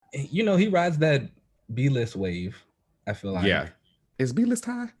you know, he rides that B-list wave. I feel Yeah. like. Is B-list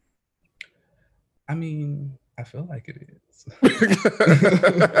high? I mean, I feel like it is.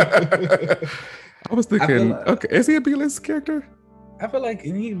 I was I feel thinking, like okay, is he a B-list character? I feel like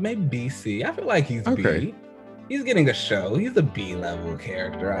he maybe BC. I feel like he's Okay, B. He's getting a show. He's a B level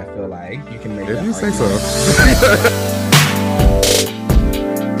character. I feel like you can make if that you say so. argument.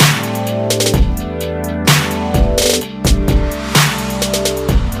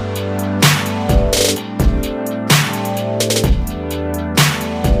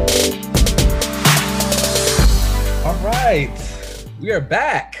 All right, we are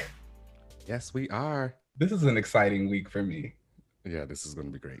back. Yes, we are. This is an exciting week for me. Yeah, this is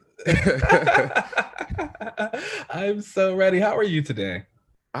going to be great. I'm so ready. How are you today?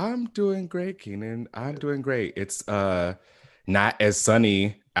 I'm doing great, Keenan. I'm doing great. It's not as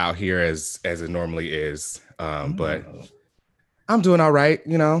sunny out here as it normally is. But Oh, I'm doing all right,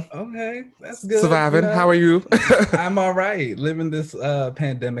 you know. okay, that's good. You Surviving. How know, are you? I'm all right. Living this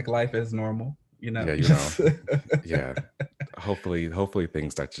pandemic life as normal. You know, Yeah, you know. just Yeah. Hopefully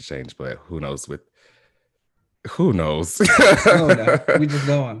things start to change, but who knows? I don't know. We just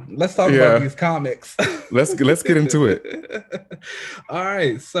going. Let's talk about Yeah. these comics. Let's get into it. All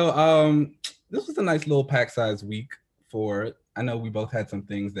right. So this was a nice little pack size week for it. I know we both had some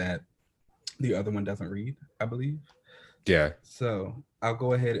things that the other one doesn't read, I believe. Yeah. So I'll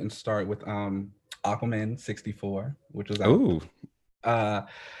go ahead and start with Aquaman 64, which was out. Ooh. Uh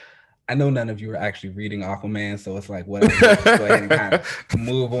I know none of you are actually reading Aquaman, so it's like whatever. We'll just go ahead and kind of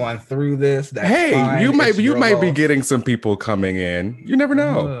move on through this. That's Hey, fine. It's you your might be loss. getting some people coming in. You never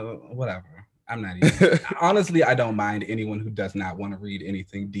know. Whatever. I'm not even honestly, I don't mind anyone who does not want to read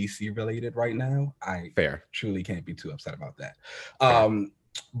anything DC related right now. I Fair. truly can't be too upset about that. Fair.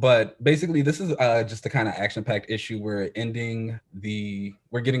 But basically this is just a kind of action-packed issue. We're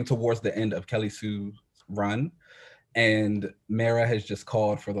getting towards the end of Kelly Sue's run, and Mara has just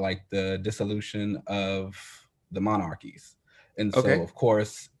called for the dissolution of the monarchies. And so, Okay. of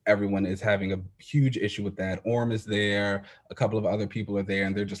course, everyone is having a huge issue with that. Orm is there, a couple of other people are there,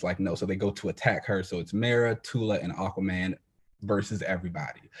 and they're just like, no. So they go to attack her. So it's Mara, Tula, and Aquaman versus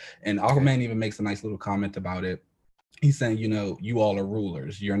everybody. And Okay. Aquaman even makes a nice little comment about it. He's saying, you know, you all are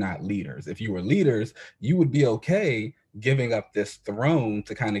rulers, you're not leaders. If you were leaders, you would be okay giving up this throne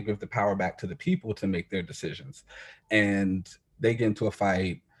to kind of give the power back to the people to make their decisions. And they get into a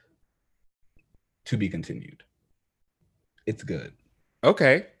fight. To be continued. It's good.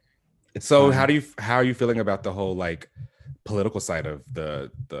 Okay. It's So fun. how are you feeling about the whole like political side of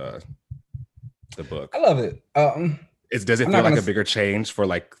the I book? love it. Does it I'm feel not like gonna. a bigger change for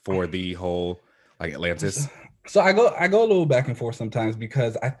the whole like Atlantis? So I go a little back and forth sometimes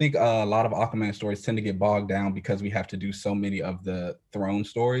because I think a lot of Aquaman stories tend to get bogged down because we have to do so many of the throne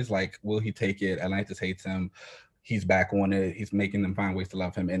stories. Like, will he take it? Atlantis hates him. He's back on it. He's making them find ways to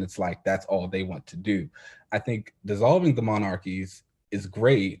love him, and it's like that's all they want to do. I think dissolving the monarchies is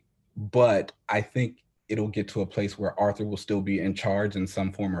great, but I think it'll get to a place where Arthur will still be in charge in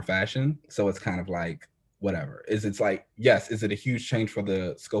some form or fashion. So it's kind of like whatever. It's like, yes, is it a huge change for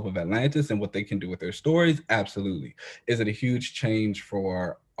the scope of Atlantis and what they can do with their stories? Absolutely. Is it a huge change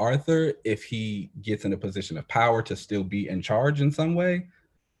for Arthur if he gets in a position of power to still be in charge in some way?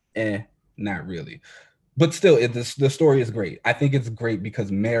 Not really. But still, the story is great. I think it's great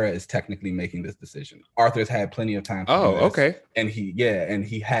because Mara is technically making this decision. Arthur's had plenty of time to do Oh, this, okay. and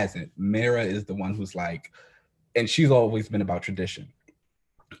he hasn't. Mara is the one who's like, and she's always been about tradition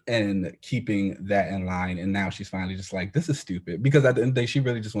and keeping that in line. And now she's finally just like, this is stupid. Because at the end of the day, she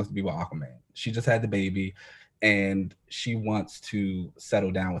really just wants to be with Aquaman. She just had the baby and she wants to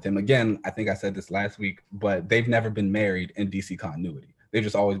settle down with him. Again, I think I said this last week, but they've never been married in DC continuity. They've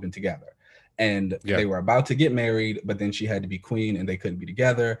just always been together. And Yeah. they were about to get married, but then she had to be queen and they couldn't be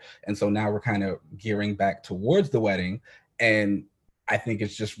together. And so now we're kind of gearing back towards the wedding. And I think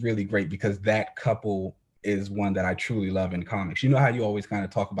it's just really great because that couple is one that I truly love in comics. You know how you always kind of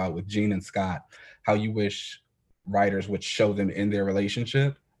talk about with Jean and Scott, how you wish writers would show them in their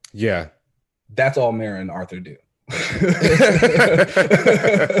relationship. Yeah. That's all Mara and Arthur do.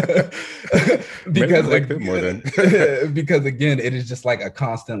 Maybe I because like them more than. because again, it is just like a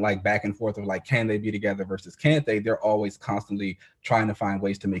constant like back and forth of like, can they be together versus can't they? They're always constantly trying to find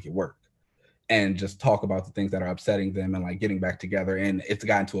ways to make it work and just talk about the things that are upsetting them and like getting back together. And it's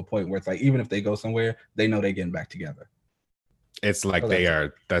gotten to a point where it's like, even if they go somewhere, they know they're getting back together. It's like So that's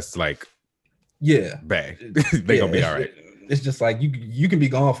it. that's like Yeah. bae. They Yeah. gonna be all right. It's just like you can be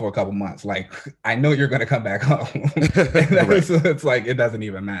gone for a couple months. Like I know you're gonna come back home. Right. So it's like it doesn't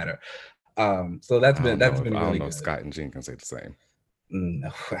even matter. So that's been I really don't know if good. Scott and Jean can say the same.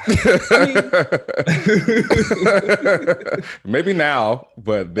 No. I mean, Maybe now,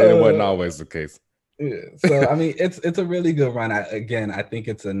 but then it wasn't always the case. yeah. So I mean, it's a really good run. I think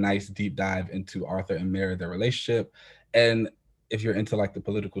it's a nice deep dive into Arthur and Mary, their relationship, and if you're into like the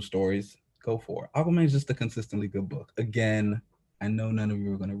political stories, go for it. Aquaman is just a consistently good book. Again, I know none of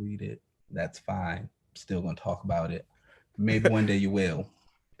you are going to read it. That's fine. Still going to talk about it. Maybe one day you will.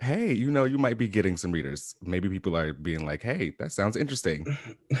 Hey, you know, you might be getting some readers. Maybe people are being like, hey, that sounds interesting.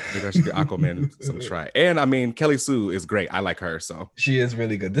 Maybe I should give Aquaman some try. And I mean, Kelly Sue is great. I like her. So she is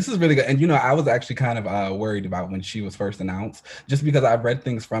really good. This is really good. And you know, I was actually kind of worried about when she was first announced, just because I've read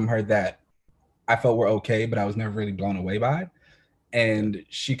things from her that I felt were okay, but I was never really blown away by. And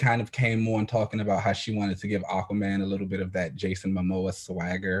she kind of came on talking about how she wanted to give Aquaman a little bit of that Jason Momoa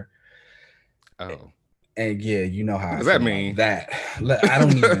swagger. Oh. And yeah, you know how what does that mean? That I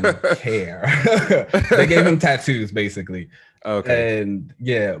don't even care. They gave him tattoos basically. Okay. And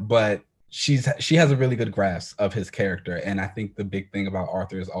yeah, but she has a really good grasp of his character. And I think the big thing about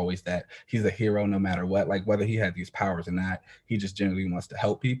Arthur is always that he's a hero no matter what. Like whether he had these powers or not, he just generally wants to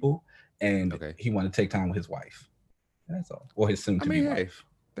help people. And he wanted to take time with his wife. That's all. Or his soon-to-be wife.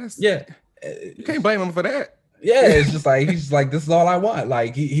 That's you can't blame him for that. Yeah, it's just like he's like, this is all I want.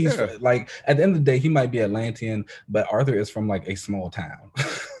 Like he's like, at the end of the day, he might be Atlantean, but Arthur is from like a small town.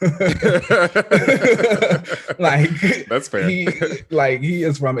 Like that's fair. He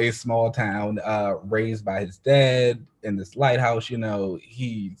is from a small town, raised by his dad in this lighthouse. You know,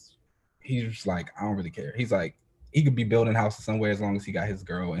 he's just like, I don't really care. He's like, he could be building houses somewhere as long as he got his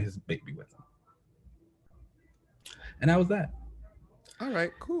girl and his baby with him. And that was that. All right,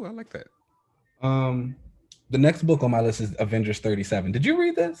 cool. I like that. The next book on my list is Avengers 37. Did you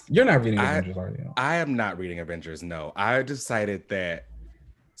read this? You're not reading Avengers, are you? I am not reading Avengers, no. I decided that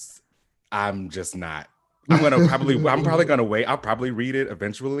I'm just not. I'm probably gonna wait. I'll probably read it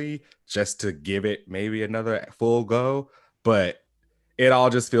eventually just to give it maybe another full go. But it all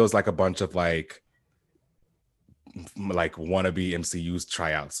just feels like a bunch of like wannabe MCU's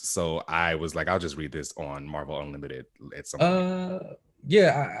tryouts. So I was like, I'll just read this on Marvel Unlimited at some point.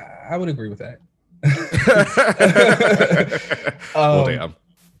 Yeah, I would agree with that. Well, damn.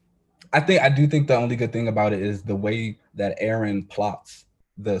 I do think the only good thing about it is the way that Aaron plots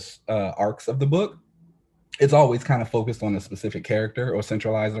the arcs of the book. It's always kind of focused on a specific character or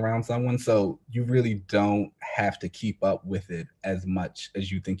centralized around someone, so you really don't have to keep up with it as much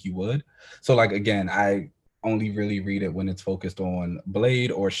as you think you would. So like, again, I only really read it when it's focused on Blade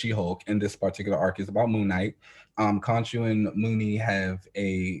or She-Hulk, and this particular arc is about Moon Knight. Khonshu and Mooney have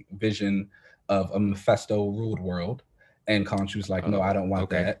a vision of a Mephisto-ruled world, and Khonshu's like, no, I don't want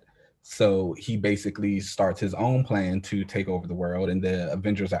that. So he basically starts his own plan to take over the world, and the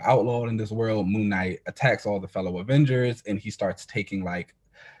Avengers are outlawed in this world. Moon Knight attacks all the fellow Avengers, and he starts taking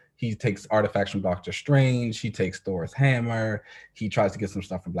he takes artifacts from Doctor Strange, he takes Thor's hammer, he tries to get some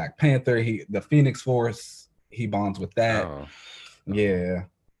stuff from Black Panther, the Phoenix Force, he bonds with that. Yeah,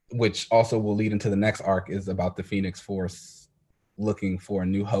 which also will lead into the next arc, is about the Phoenix Force looking for a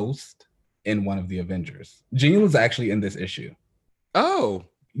new host in one of the Avengers. Jean was actually in this issue. Oh,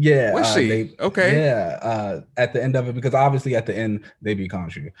 yeah. Was she? Okay. Yeah. At the end of it, because obviously at the end they beat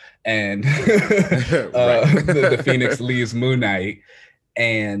Khonshu, and the Phoenix leaves Moon Knight,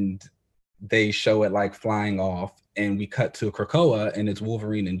 and they show it like flying off, and we cut to Krakoa, and it's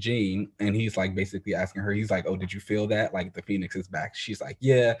Wolverine and Jean, and he's like basically asking her, he's like, oh, did you feel that? Like the Phoenix is back. She's like,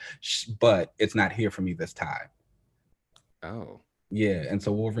 yeah, but it's not here for me this time. Oh. Yeah, and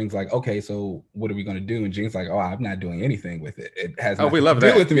so Wolverine's like, okay, so what are we gonna do? And Jean's like, oh, I'm not doing anything with it. It has we love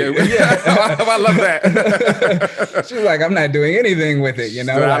that. With me. Yeah. I love that. She's like, I'm not doing anything with it, you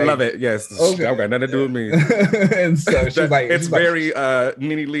know. I love it. Yes, okay. I've got nothing to do with me. And so she's like, it's very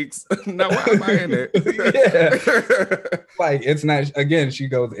Nene Leakes. No, why am I in it? Yeah, like it's not. Again, she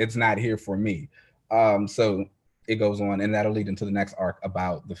goes, it's not here for me. So it goes on, and that'll lead into the next arc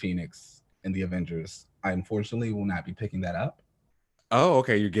about the Phoenix and the Avengers. I unfortunately will not be picking that up. Oh,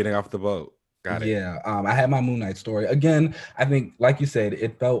 okay. You're getting off the boat. Got it. Yeah. I had my Moon Knight story. Again, I think, like you said,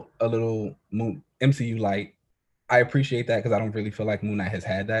 it felt a little MCU light. I appreciate that because I don't really feel like Moon Knight has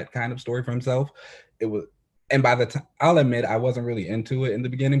had that kind of story for himself. It was, and by the time, I'll admit, I wasn't really into it in the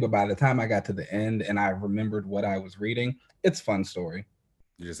beginning, but by the time I got to the end and I remembered what I was reading, it's a fun story.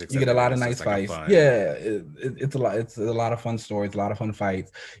 You get a lot of nice fights. Yeah, it's a lot. It's a lot of fun stories, a lot of fun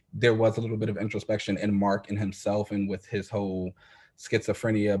fights. There was a little bit of introspection in Mark and himself, and with his whole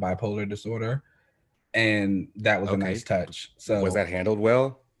schizophrenia, bipolar disorder, and that was a nice touch. So was that handled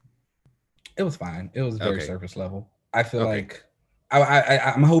well? It was fine. It was very surface level. I feel like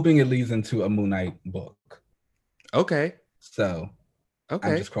I'm hoping it leads into a Moon Knight book. Okay. So I'm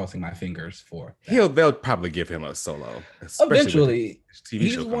Okay. just crossing my fingers for that. They'll probably give him a solo, especially with the Eventually, TV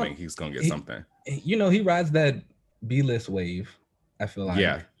he's show one. coming. He's gonna get He, something. he rides that B-list wave. I feel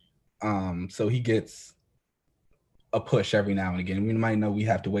Yeah. like, so he gets a push every now and again. We might know we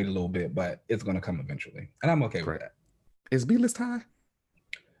have to wait a little bit, but it's gonna come eventually, and I'm okay with that. Is B-list high?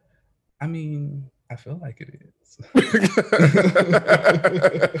 I mean, I feel like it is.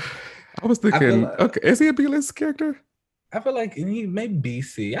 I was thinking, okay, is he a B-list character? I feel like he may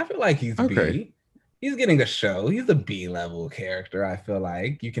BC. I feel like he's okay. B. He's getting a show. He's a B level character. I feel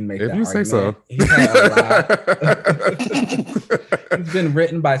like you can make if that you argument. Say so. He's had a lot. He's been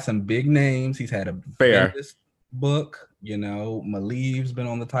written by some big names. He's had a fair book. Maleev's been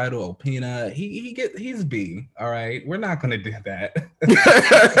on the title. Opina. He's B. All right, we're not gonna do that.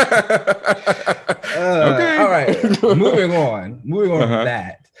 Okay. All right. Moving on from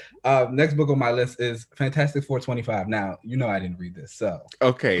that. Next book on my list is Fantastic Four 25. Now, I didn't read this, so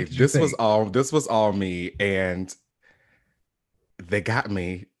okay. This was all me, and they got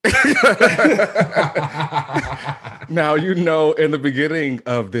me. Now, in the beginning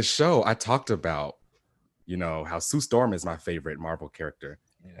of this show, I talked about, how Sue Storm is my favorite Marvel character.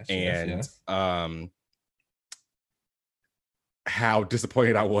 Yes, and yes. How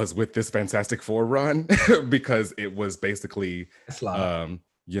disappointed I was with this Fantastic Four run because it was basically Thing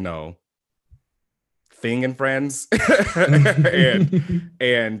and Friends.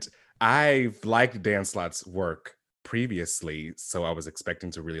 and I've liked Dan Slott's work previously, so I was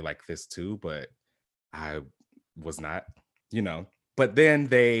expecting to really like this too, but I was not, But then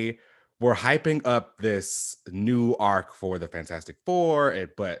they were hyping up this new arc for the Fantastic Four,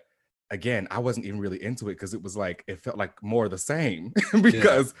 but again, I wasn't even really into it because it was like, it felt like more of the same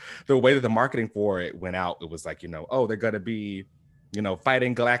because the way that the marketing for it went out, it was like, oh, they're going to be,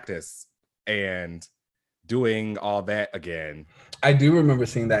 fighting Galactus and doing all that again. I do remember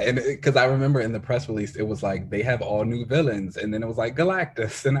seeing that, and because I remember in the press release, it was like they have all new villains, and then it was like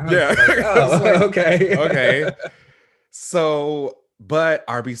Galactus, and I was like, oh, okay. So, but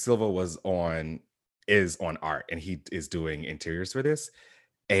RB Silva is on art, and he is doing interiors for this,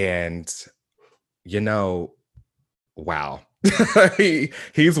 and wow,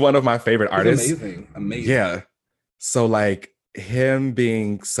 he's one of my favorite artists. Amazing. Yeah. So like him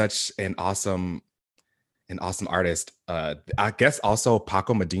being such an awesome artist. I guess also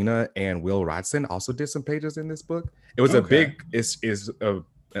Paco Medina and Will Rodson also did some pages in this book. It was a big an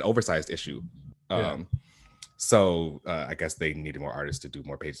oversized issue. So I guess they needed more artists to do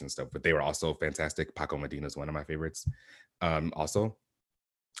more pages and stuff, but they were also fantastic. Paco Medina is one of my favorites. Also.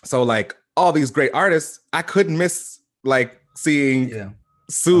 So like all these great artists, I couldn't miss like seeing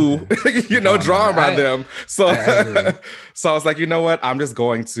Sue, drawn by them. So so I was like, you know what? I'll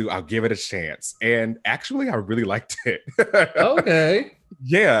give it a chance. And actually I really liked it. Okay.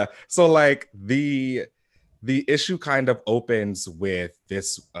 Yeah. So like the issue kind of opens with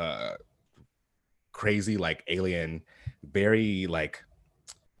this crazy like alien, very like,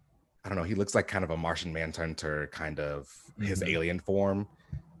 I don't know, he looks like kind of a Martian Manhunter kind of his alien form.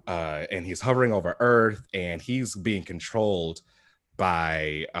 And he's hovering over Earth, and he's being controlled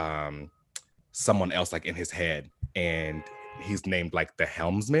by someone else like in his head, and he's named like the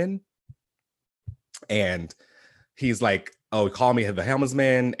Helmsman, and he's like, oh, call me the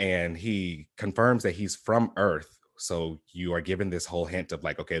Helmsman, and he confirms that he's from Earth. So you are given this whole hint of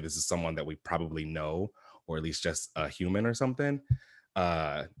like, okay, this is someone that we probably know, or at least just a human or something,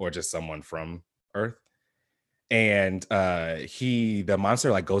 or just someone from Earth. And the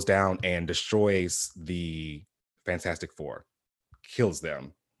monster like goes down and destroys the Fantastic Four, kills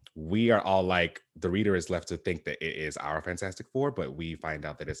them. We are all like, the reader is left to think that it is our Fantastic Four, but we find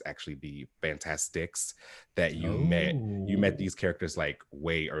out that it's actually the Fantastics that you met. You met these characters like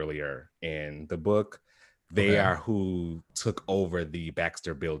way earlier in the book. They are who took over the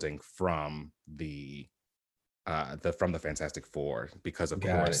Baxter building from the Fantastic Four, because of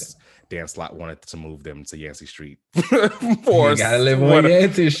course Dan Slott wanted to move them to Yancey Street for gotta live on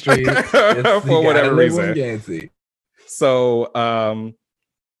Yancey Street for whatever reason. So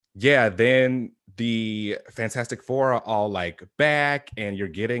then the Fantastic Four are all like back, and you're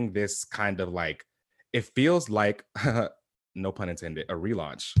getting this kind of like, it feels like no pun intended, a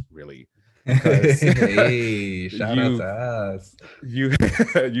relaunch, really. Hey, shout out to us.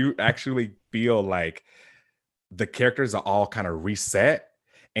 You actually feel like the characters are all kind of reset,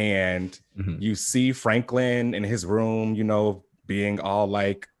 and you see Franklin in his room, being all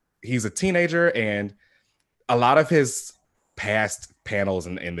like, he's a teenager, and a lot of his past panels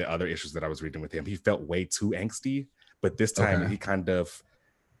and the other issues that I was reading with him, he felt way too angsty, but this time he kind of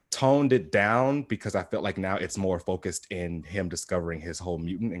toned it down because I felt like now it's more focused in him discovering his whole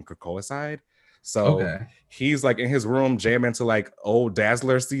mutant and Krakoa side. So Okay. he's like in his room jamming to like old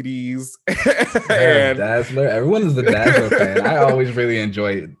Dazzler CDs. Yes, And Dazzler. Everyone is a Dazzler fan. I always really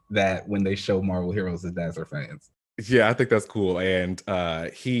enjoy that when they show Marvel heroes as Dazzler fans. yeah, I think that's cool. And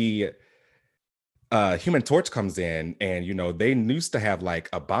Human Torch comes in, and you know, they used to have like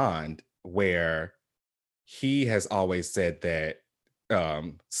a bond where he has always said that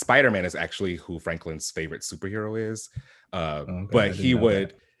Spider-Man is actually who Franklin's favorite superhero is. Okay, I But didn't know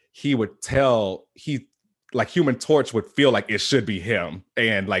that. he would tell he like Human Torch would feel like it should be him.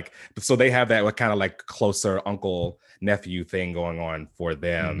 And like so they have that kind of like closer uncle nephew thing going on for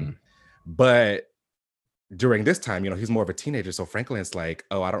them. Mm-hmm. But during this time, you know, he's more of a teenager. So Franklin's like,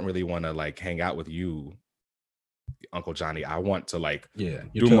 oh, I don't really want to like hang out with you, Uncle Johnny. I want to like Yeah,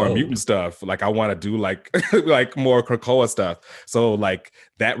 you're do too more old. mutant stuff. Like I want to do like like more Krakoa stuff. So like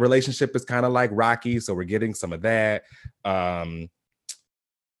that relationship is kind of like rocky. So we're getting some of that.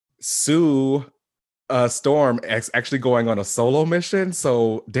 Sue Storm actually going on a solo mission.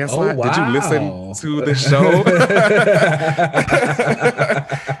 So Dan Oh Slott, did you listen wow. to the show?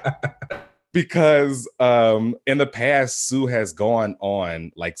 Because in the past, Sue has gone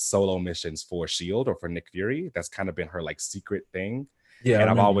on like solo missions for Shield or for Nick Fury. That's kind of been her like secret thing. Yeah, I And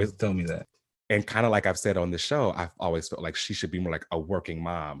I've remember you always told me that. and kind of like I've said on the show, I've always felt like she should be more like a working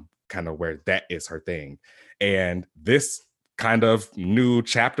mom, kind of where that is her thing. And this kind of new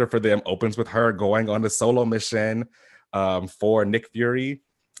chapter for them opens with her going on the solo mission for Nick Fury.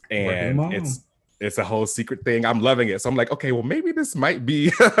 Working And mom. it's a whole secret thing. I'm loving it. So I'm like, okay, well, maybe this might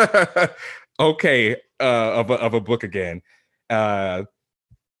be okay of a book again. So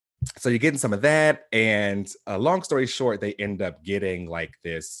you're getting some of that. And long story short, they end up getting like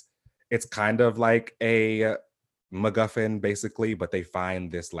this. It's kind of like a MacGuffin, basically, but they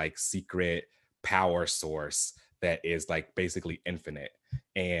find this like secret power source that is like basically infinite.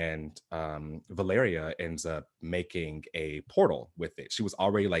 And Valeria ends up making a portal with it. She was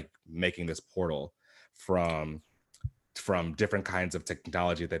already like making this portal from different kinds of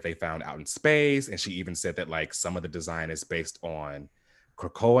technology that they found out in space. And she even said that like some of the design is based on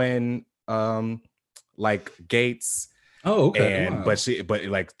Krakoan like gates. Oh, okay. And Wow. but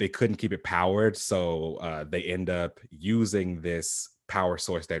like they couldn't keep it powered, so they end up using this power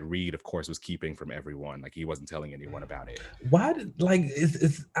source that Reed, of course, was keeping from everyone. Like he wasn't telling anyone about it. Why did like You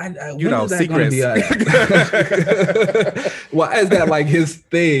when know, is that going to secrets. be why is that like his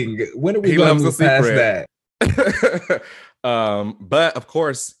thing? When are we He going to loves a move past secret. that? But of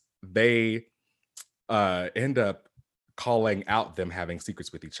course, they end up calling out them having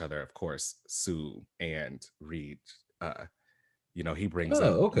secrets with each other. Of course, Sue and Reed. You know, he brings up,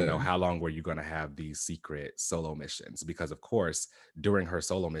 Oh, you know, okay. how long were you going to have these secret solo missions? Because, of course, during her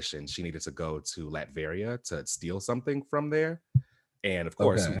solo mission, she needed to go to Latveria to steal something from there. And of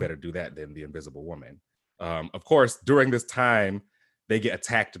course, who Okay. better do that than the Invisible Woman? Of course, during this time, they get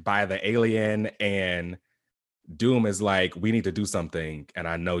attacked by the alien, and Doom is like, we need to do something. And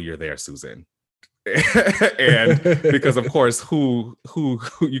I know you're there, Susan. And because, of course, who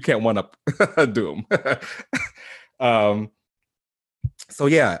you can't one up Doom. So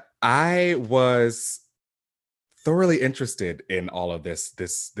yeah, I was thoroughly interested in all of this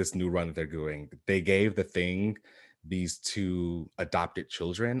new run that they're doing. They gave the Thing these two adopted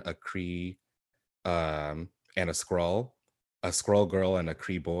children, a Kree and a Skrull girl and a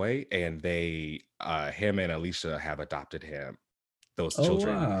Kree boy, and they him and Alicia have adopted those Oh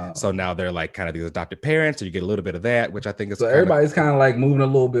children. wow. So now they're like kind of these adopted parents, so you get a little bit of that, which I think is So kind of everybody's kind of like moving a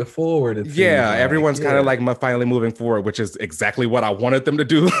little bit forward, it seems yeah, like. everyone's kind of like finally moving forward, which is exactly what I wanted them to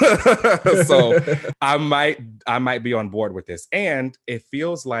do. So I might be on board with this. And it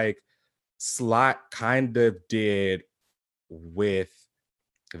feels like Slott kind of did with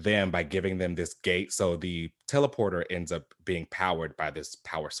them by giving them this gate. So the teleporter ends up being powered by this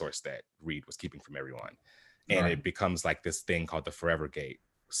power source that Reed was keeping from everyone. And Right. it becomes like this thing called the Forever Gate.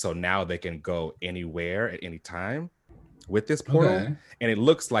 So now they can go anywhere at any time with this portal. Okay. And it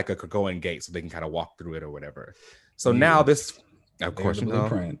looks like a Krakoan gate, so they can kind of walk through it or whatever. So Yeah. now this, of There's course, the you know,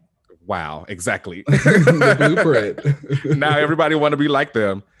 blueprint. wow, exactly. The blueprint. Now everybody want to be like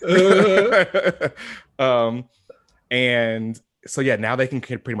them. And so yeah, now they can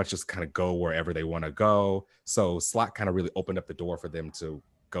pretty much just kind of go wherever they want to go. So Slott kind of really opened up the door for them to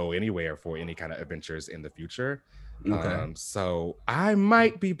go anywhere for any kind of adventures in the future. Okay. So I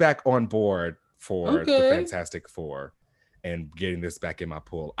might be back on board for the Fantastic Four and getting this back in my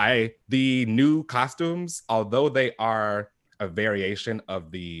pool. The new costumes, although they are a variation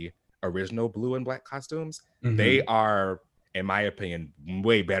of the original blue and black costumes, they are in my opinion,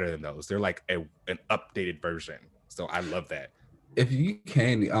 way better than those. They're like an updated version. So I love that. If you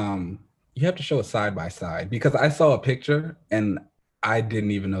can, you have to show a side by side, because I saw a picture and I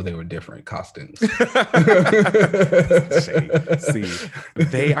didn't even know they were different costumes. See,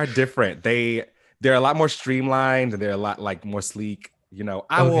 they are different. They're a lot more streamlined and they're a lot like more sleek. You know,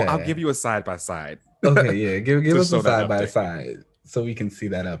 I'll give you a side by side. Okay, yeah, give us a side by side so we can see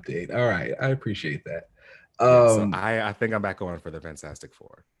that update. All right, I appreciate that. So I think I'm back on for the Fantastic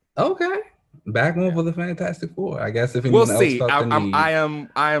Four. Okay, back on for the Fantastic Four. I guess if we'll see.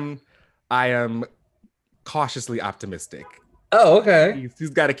 I am cautiously optimistic. Oh, okay. He's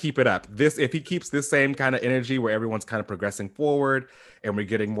got to keep it up. If he keeps this same kind of energy where everyone's kind of progressing forward and we're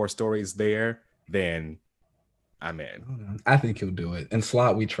getting more stories there, then I'm in. I think he'll do it. And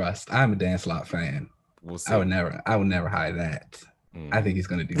Slott, we trust. I'm a Dan Slott fan. We'll see. I would never hide that. I think he's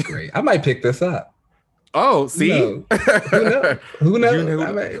going to do great. I might pick this up. Oh, see? Who knows? Who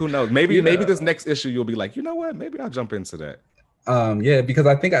knows? Who knows? Maybe this next issue you'll be like, you know what? Maybe I'll jump into that. Yeah, because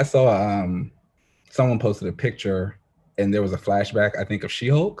I think I saw someone posted a picture and there was a flashback, I think, of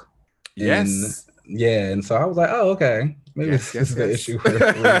She-Hulk. Yes. And so I was like, oh, okay. Maybe this is the issue we're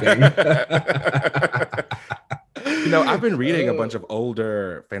reading. You know, I've been reading a bunch of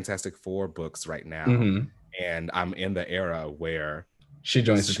older Fantastic Four books right now, and I'm in the era where she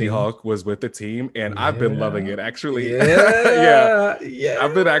joins the She-Hulk was with the team, and I've been loving it actually. Yeah.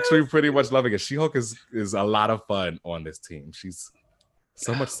 I've been actually pretty much loving it. She-Hulk is a lot of fun on this team. She's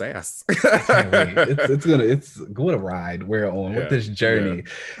so much sass. It's going to ride. We're on with this journey.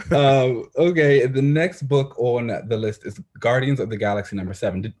 Okay, the next book on the list is Guardians of the Galaxy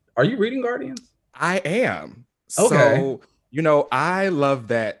 #7. Are you reading Guardians? I am. Okay. So, you know, I love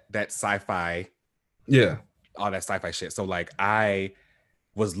that sci-fi. Yeah. All that sci-fi shit. So like I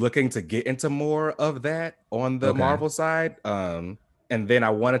was looking to get into more of that on the Marvel side. And then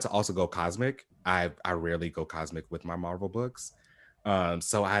I wanted to also go cosmic. I rarely go cosmic with my Marvel books.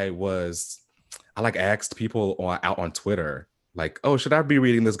 So I asked people out on Twitter, like, oh, should I be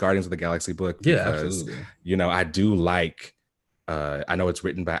reading this Guardians of the Galaxy book? Because, absolutely. You know, I do like, I know it's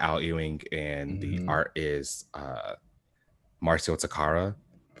written by Al Ewing and the art is Marcio Takara.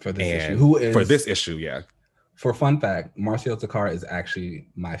 For this issue. Yeah. For fun fact, Marcio Takara is actually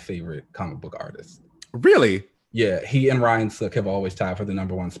my favorite comic book artist. Really? Yeah, he and Ryan Sook have always tied for the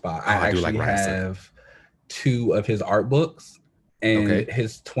 #1 spot. I actually have 2 of his art books. And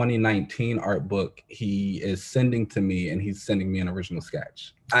his 2019 art book, he is sending to me, and he's sending me an original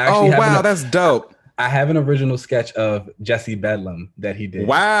sketch. That's dope. I have an original sketch of Jesse Bedlam that he did.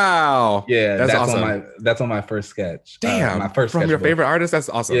 Wow. Yeah, that's awesome. That's on my first sketch. Damn, my first from your favorite artist. That's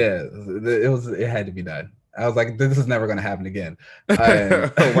awesome. Yeah, it had to be done. I was like, this is never going to happen again.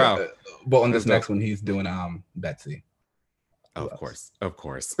 Wow. But on this next one, he's doing Betsy. Of course. Of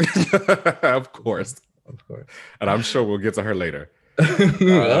course. And I'm sure we'll get to her later.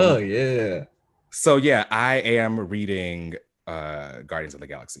 Oh, yeah. So, yeah, I am reading Guardians of the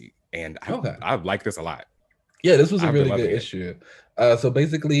Galaxy. And I like this a lot. Yeah, this was a really good issue. So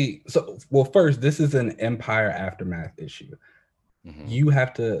basically, first, this is an Empire Aftermath issue. You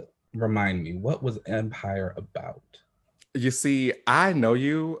have to remind me, what was Empire about? You see, I know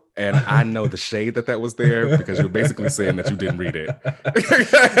you, and I know the shade that was there, because you're basically saying that you didn't read it.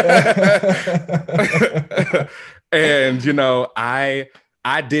 And, you know, I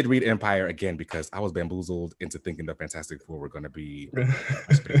did read Empire again because I was bamboozled into thinking the Fantastic Four were going to be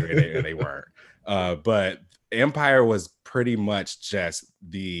much bigger, and they weren't. But Empire was pretty much just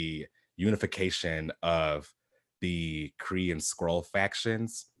the unification of the Kree and Skrull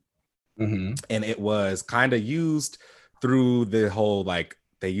factions. And it was kind of used through the whole, like,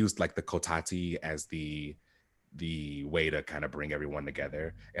 they used like the Kotati as the way to kind of bring everyone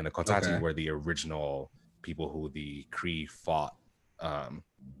together. And the Kotati were the original people who the Kree fought, and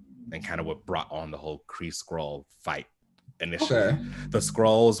kind of what brought on the whole Kree Skrull fight initially. The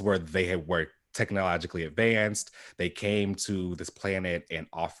Skrulls were technologically advanced. They came to this planet and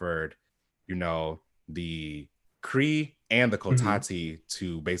offered, you know, the Kree and the Kotati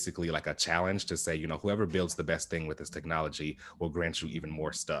to basically like a challenge to say, you know, whoever builds the best thing with this technology will grant you even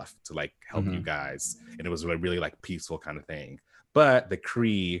more stuff to like help you guys. And it was a really like peaceful kind of thing. But the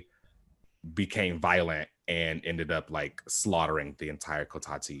Kree became violent and ended up like slaughtering the entire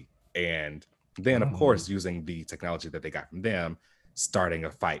Kotati. And then, of course, using the technology that they got from them, starting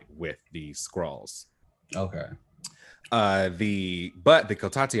a fight with the Skrulls. But the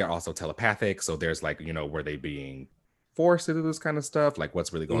Kotati are also telepathic, so there's like, you know, were they being forced to do this kind of stuff? Like,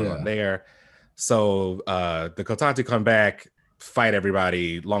 what's really going on there? So the Kotati come back, fight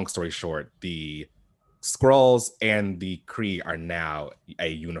everybody. Long story short, the Skrulls and the Kree are now a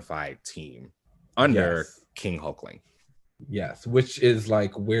unified team under King Hulkling. Yes, which is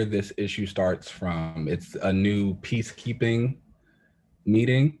like where this issue starts from. It's a new peacekeeping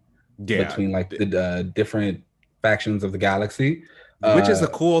meeting between like the different factions of the galaxy. Which is a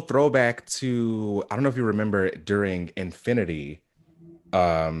cool throwback to, I don't know if you remember during Infinity,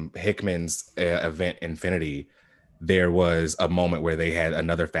 Hickman's event Infinity, there was a moment where they had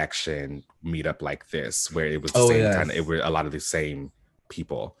another faction meet up like this, where it was the same kind of, it were a lot of the same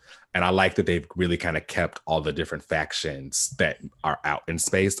people. And I like that they've really kind of kept all the different factions that are out in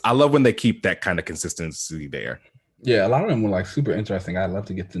space. I love when they keep that kind of consistency there. Yeah, a lot of them were like super interesting. I'd love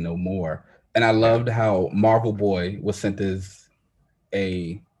to get to know more. And I loved how Marvel Boy was sent as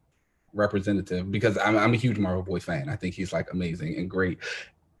a representative, because I'm a huge Marvel Boy fan. I think he's like amazing and great.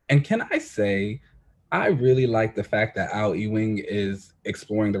 And can I say, I really like the fact that Al Ewing is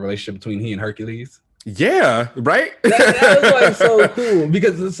exploring the relationship between he and Hercules. Yeah, right. that was like so cool,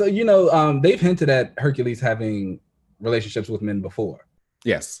 because so they've hinted at Hercules having relationships with men before.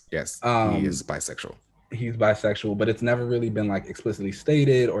 Yes. He is bisexual. He's bisexual, but it's never really been like explicitly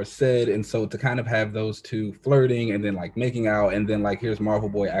stated or said. And so to kind of have those two flirting and then like making out, and then like here's Marvel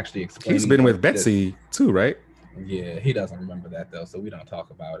Boy actually explaining. He's been with Betsy too, right? Yeah, he doesn't remember that though, so we don't talk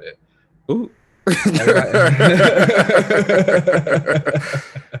about it. Ooh.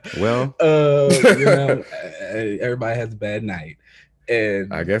 Well, everybody has a bad night,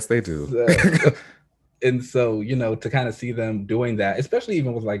 and I guess they do. So to kind of see them doing that, especially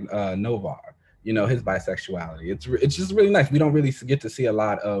even with like Novar, his bisexuality, it's just really nice. We don't really get to see a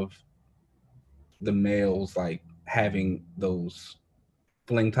lot of the males like having those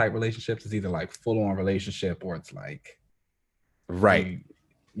fling type relationships. It's either like full on relationship or it's like or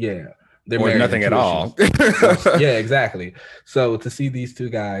nothing at all. Yeah, exactly. So to see these two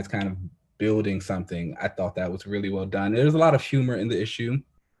guys kind of building something, I thought that was really well done. There's a lot of humor in the issue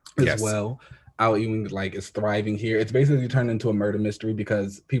as well. Al Ewing like is thriving here. It's basically turned into a murder mystery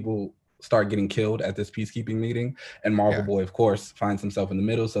because people start getting killed at this peacekeeping meeting, and Marvel Boy, of course, finds himself in the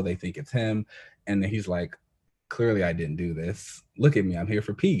middle, so they think it's him, and then he's like, clearly I didn't do this. Look at me, I'm here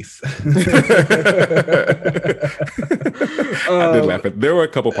for peace. I did laugh at. There were a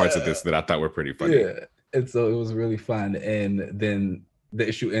couple parts of this that I thought were pretty funny. Yeah, and so it was really fun. And then the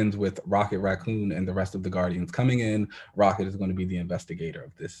issue ends with Rocket Raccoon and the rest of the Guardians coming in. Rocket is going to be the investigator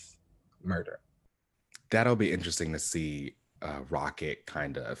of this murder. That'll be interesting to see Rocket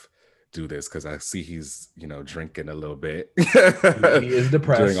kind of do this, because I see he's drinking a little bit. He is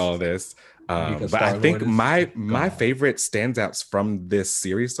depressed during all this. But I think my favorite standouts from this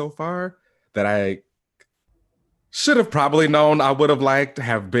series so far that I should have probably known I would have liked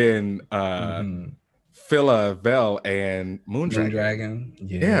have been Phila Vel and Moondragon.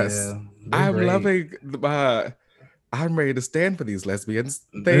 Yes, I'm loving. I'm ready to stand for these lesbians.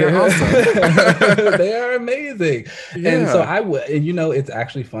 They are awesome. They are amazing. Yeah. And so it's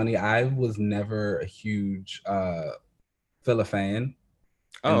actually funny. I was never a huge Phila fan.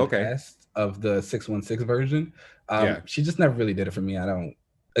 Oh, okay. Of the 616 version. She just never really did it for me. The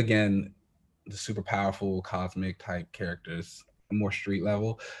super powerful cosmic type characters, more street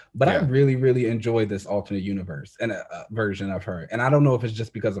level, but I really, really enjoy this alternate universe and a version of her. And I don't know if it's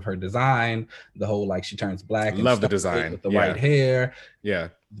just because of her design, the whole like she turns black. Love the design with the white hair. Yeah,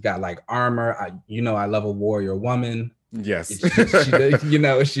 got like armor. I love a warrior woman. Yes,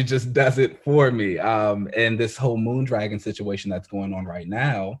 she just does it for me. And this whole Moondragon situation that's going on right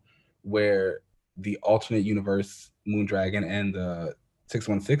now, where the alternate universe Moondragon and the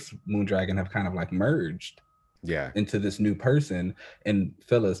 616 Moondragon have kind of like merged into this new person, and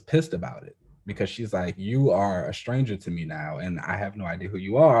Phila's pissed about it because she's like, you are a stranger to me now and I have no idea who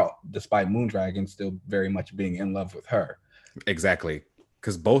you are, despite Moondragon still very much being in love with her. Exactly,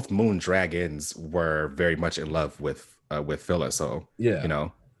 because both Moondragons were very much in love with Phila, so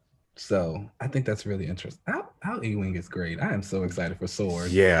so I think that's really interesting. Al Ewing is great. I am so excited for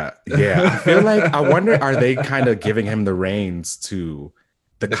Sword. Yeah. I feel like, I wonder, are they kind of giving him the reins to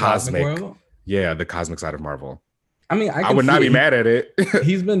the cosmic world? Yeah, the cosmic side of Marvel. I mean, I would not be mad at it.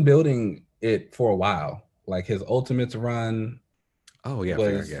 He's been building it for a while. Like his Ultimates run. Oh yeah,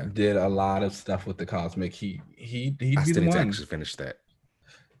 did a lot of stuff with the cosmic. He I still need to actually finish that.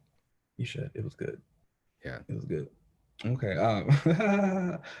 You should. It was good. Yeah, it was good. Okay.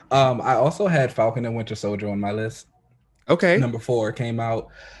 I also had Falcon and Winter Soldier on my list. Okay. Number 4 came out.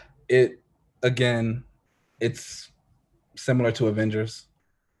 It's similar to Avengers.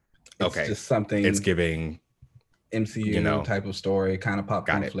 It's just something. It's giving MCU type of story, kind of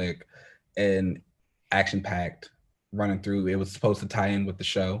popcorn flick, and action packed, running through. It was supposed to tie in with the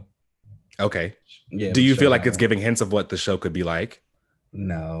show. Okay. Yeah, Do but you check feel it like it's out. giving hints of what the show could be like?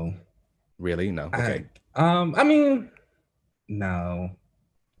 No. Really? No. I Okay. I mean, no.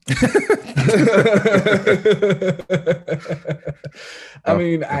 I Oh,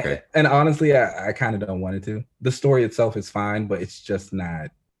 mean, okay. and honestly, I kind of don't want it to. The story itself is fine, but it's just not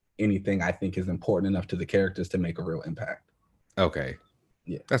anything I think is important enough to the characters to make a real impact. Okay.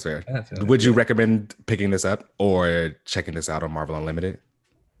 Yeah, That's fair. that's it. Would you Yeah, recommend picking this up or checking this out on Marvel Unlimited?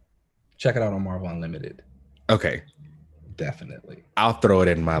 check it out on Marvel Unlimited. Okay. Definitely. I'll throw it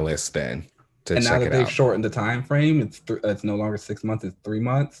in my list then to And now check that it they've out. shortened the time frame, it's no longer 6 months; it's 3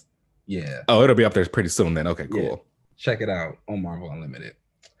 months. Yeah, Oh, it'll be up there pretty soon then. Okay, yeah. cool. Check it out on Marvel Unlimited.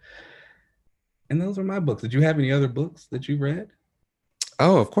 And those are my books. Did you have any other books that you read?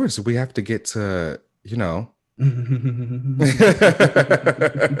 Oh, of course. We have to get to, you know.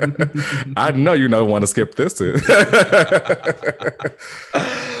 I know you don't want to skip this.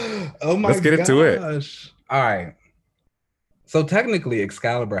 Oh my Let's get into it. gosh. All right. So technically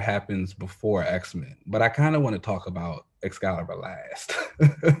Excalibur happens before X-Men, but I kind of want to talk about Excalibur last.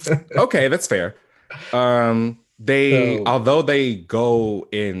 Okay, that's fair. So Although they go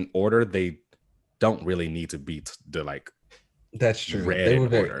in order, they don't really need to be that's true. read in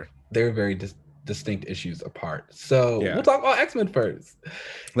order. They were very distinct issues apart. So Yeah. we'll talk about X-Men first.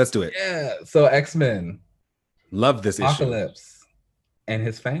 Let's do it. Yeah. So X-Men, Love this issue. Apocalypse and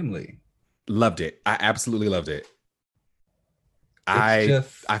his family. Loved it. I absolutely loved it. I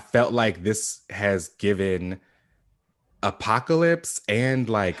felt like this has given Apocalypse and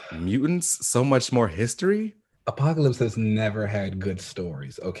like mutants so much more history. Apocalypse has never had good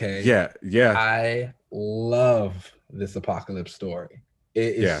stories. Okay. Yeah. I love this Apocalypse story.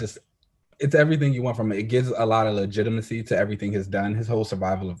 It's everything you want from it. It gives a lot of legitimacy to everything he's done. His whole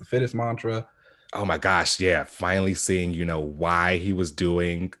survival of the fittest mantra. Oh my gosh. Yeah. Finally seeing, why he was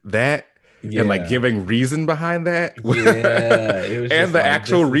doing that. Yeah. And like giving reason behind that. Yeah. It was and the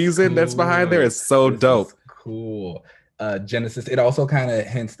actual reason cool. That's behind there is so dope. Is cool. Genesis. It also kind of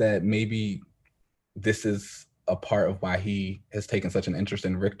hints that maybe this is a part of why he has taken such an interest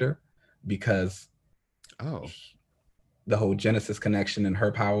in Richter, because the whole Genesis connection and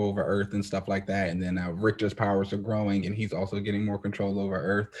her power over Earth and stuff like that. And then now Richter's powers are growing and he's also getting more control over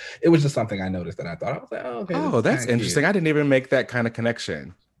Earth. It was just something I noticed that I thought, I was like, oh, okay. Oh, that's interesting. Cute. I didn't even make that kind of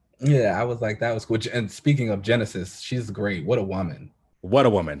connection. Yeah, I was like, that was cool. And speaking of Genesis, she's great. What a woman. What a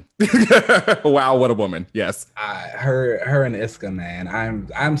woman. Wow, what a woman. Yes. Her and Iska, man.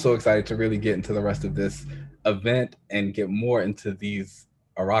 I'm so excited to really get into the rest of this event and get more into these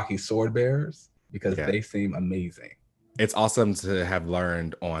Iraqi sword bearers, because they seem amazing. It's awesome to have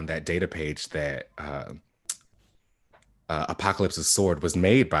learned on that data page that Apocalypse's sword was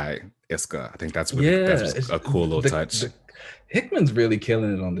made by Iska. I think that's really that's a cool little touch. Hickman's really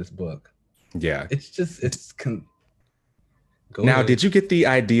killing it on this book. Yeah. Now, ahead. Did you get the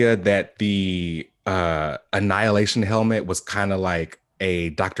idea that the Annihilation helmet was kind of like a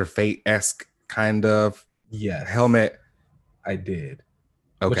Dr. Fate-esque kind of helmet? I did.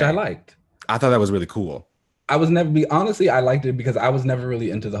 Okay. Which I liked. I thought that was really cool. I liked it because I was never really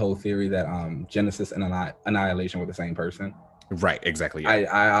into the whole theory that Genesis and Annihilation were the same person. Right, exactly. Yeah.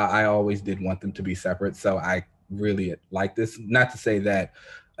 I always did want them to be separate, so I really like this. Not to say that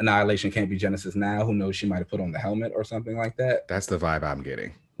Annihilation can't be Genesis now. Who knows? She might have put on the helmet or something like that. That's the vibe I'm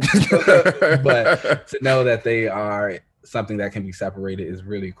getting. But to know that they are something that can be separated is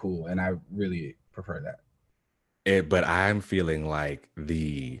really cool, and I really prefer that. But I'm feeling like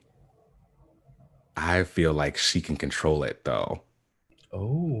I feel like she can control it though.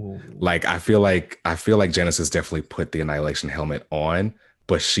 Oh. Like I feel like Genesis definitely put the Annihilation helmet on,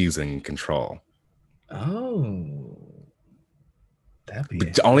 but she's in control. Oh.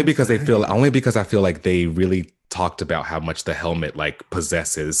 Only because I feel like they really talked about how much the helmet like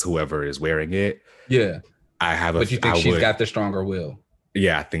possesses whoever is wearing it. Yeah. But you think she's got the stronger will?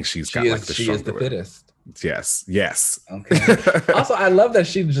 Yeah, I think she is the fittest. Yes. Okay. Also, I love that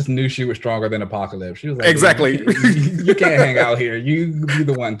she just knew she was stronger than Apocalypse. She was like, exactly. You can't hang out here. You be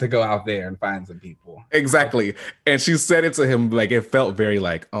the one to go out there and find some people. Exactly. And she said it to him like it felt very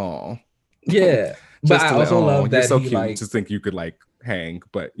like, oh. Yeah. But I also love that you're so cute to think you could like hang,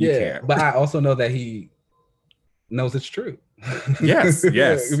 but you can't. But I also know that he knows it's true. Yes.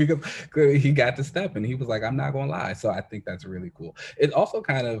 Because he got the step and he was like, I'm not gonna lie. So I think that's really cool. It also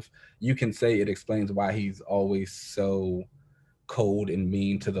kind of, you can say it explains why he's always so cold and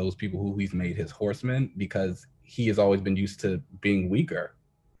mean to those people who he's made his horsemen, because he has always been used to being weaker.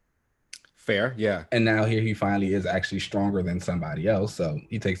 Fair, yeah. And now here he finally is actually stronger than somebody else. So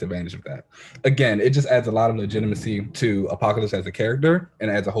he takes advantage of that. Again, it just adds a lot of legitimacy to Apocalypse as a character and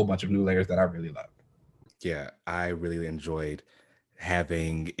adds a whole bunch of new layers that I really love. Yeah, I really enjoyed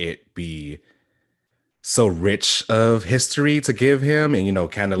having it be so rich of history to give him,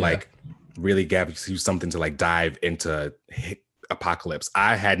 and kind of like really gives you something to like dive into Apocalypse.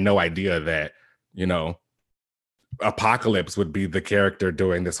 I had no idea that Apocalypse would be the character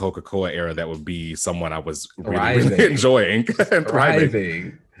during this Coca-Cola era that would be someone I was really enjoying and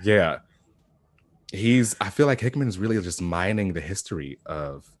thriving. Yeah. I feel like Hickman is really just mining the history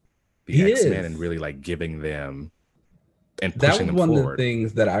of the X-Men and really like giving them and pushing them forward. That was one of the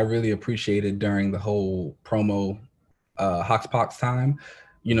things that I really appreciated during the whole promo Hoxpox time.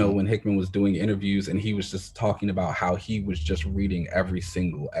 When Hickman was doing interviews and he was just talking about how he was just reading every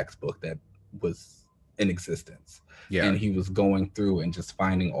single X book that was in existence. Yeah. And he was going through and just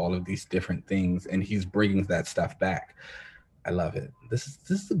finding all of these different things, and he's bringing that stuff back. I love it. This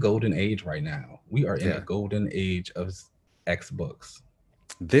is the golden age right now. We are in the golden age of X books.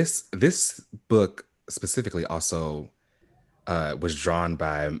 This book specifically also was drawn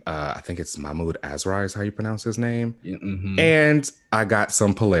by I think it's Mahmoud Asrar is how you pronounce his name. Mm-hmm. And I got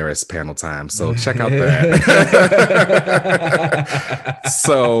some Polaris panel time, so check out that.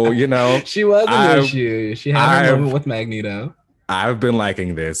 So she was an issue. She had a moment with Magneto. I've been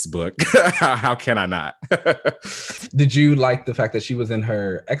liking this book. How can I not? Did you like the fact that she was in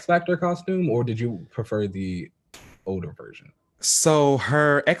her X Factor costume, or did you prefer the older version? So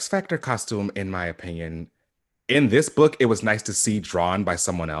her X Factor costume, in my opinion, in this book, it was nice to see drawn by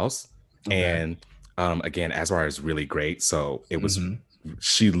someone else. Okay. And again, Asrar is really great. So it was,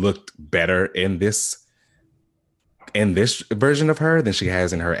 she looked better in this version of her than she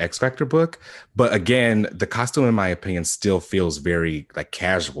has in her X Factor book. But again, the costume, in my opinion, still feels very like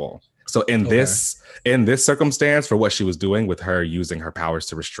casual. So in this circumstance, for what she was doing with her using her powers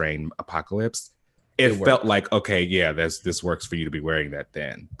to restrain Apocalypse, it felt like, okay, yeah, this works for you to be wearing that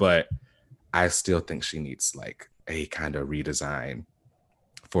then. But I still think she needs like a kind of redesign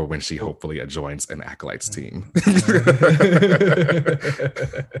for when she hopefully joins an Acolytes team. Okay,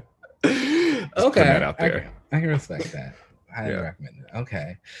 that out there. I can respect that. Highly recommend it.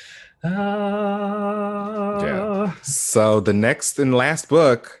 Okay. Yeah. So the next and last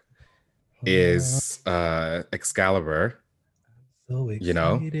book is Excalibur. So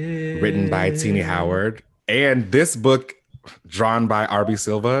excited. Written by Tini Howard, and this book drawn by R.B.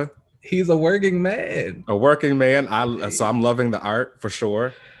 Silva. He's a working man. So I'm loving the art for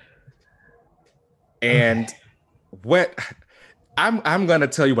sure. And what I'm gonna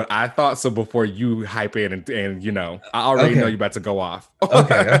tell you what I thought. So before you hype in and I already know you're about to go off.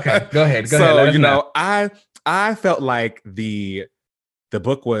 Okay. Go ahead. So I felt like the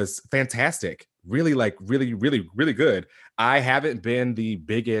book was fantastic. Really, like really, really, really good. I haven't been the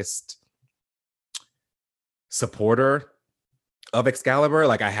biggest supporter of Excalibur.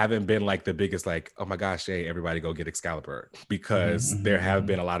 Like I haven't been like the biggest like, oh my gosh, hey, everybody go get Excalibur, because there have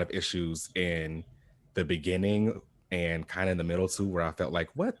been a lot of issues in the beginning and kind of in the middle too, where I felt like,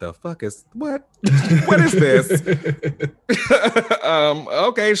 what the fuck is what is this?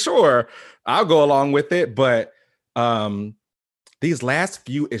 Okay, sure, I'll go along with it, but these last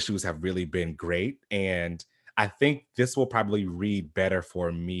few issues have really been great, and I think this will probably read better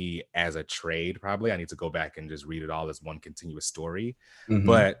for me as a trade. Probably I need to go back and just read it all as one continuous story.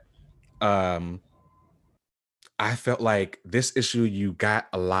 But I felt like this issue, you got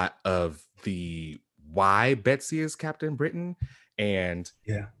a lot of the why Betsy is Captain Britain. And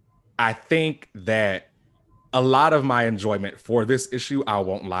I think that a lot of my enjoyment for this issue, I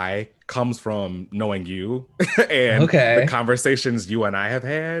won't lie, comes from knowing you and the conversations you and I have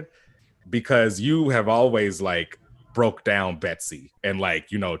had, because you have always like broke down Betsy and like,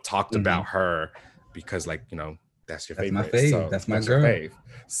 talked about her, because like, that's your favorite. My fave. So that's my girl. Fave.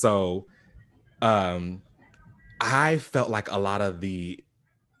 So I felt like a lot of the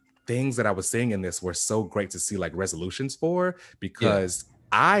things that I was seeing in this were so great to see like resolutions for, because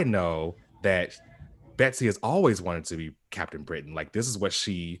I know that Betsy has always wanted to be Captain Britain. Like this is what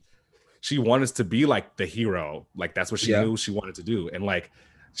she wanted to be, like the hero. Like that's what she knew she wanted to do. And like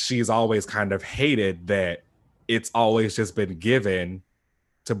she's always kind of hated that it's always just been given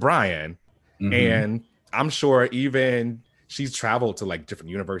to Brian. And I'm sure even she's traveled to like different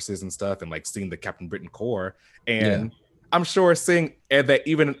universes and stuff and like seen the Captain Britain Corps. And I'm sure seeing that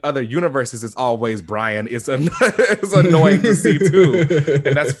even in other universes it's always Brian is annoying to see too.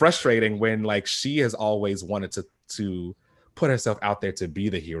 And that's frustrating when like she has always wanted to put herself out there to be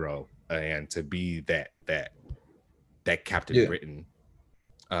the hero and to be that Captain Britain.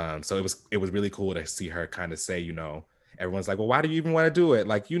 So it was really cool to see her kind of say, you know, everyone's like, well, why do you even want to do it?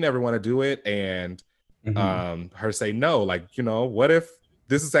 Like, you never want to do it. And her say no, like, you know, what if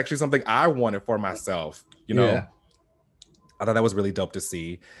this is actually something I wanted for myself, you know? Yeah. I thought that was really dope to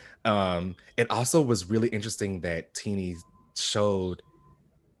see. It also was really interesting that Teeny showed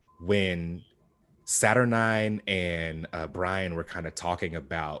when Saturnine and Brian were kind of talking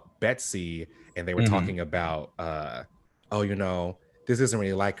about Betsy, and they were talking about, oh, you know, this isn't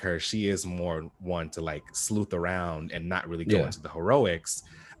really like her. She is more one to like sleuth around and not really go into the heroics.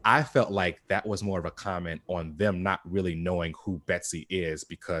 I felt like that was more of a comment on them not really knowing who Betsy is,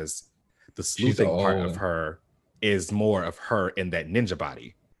 because the sleuthing part of her is more of her in that ninja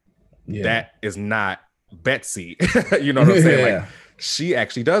body. Yeah. That is not Betsy. You know what I'm saying? Like, she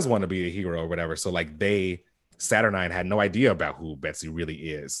actually does want to be a hero or whatever. So like Saturnine had no idea about who Betsy really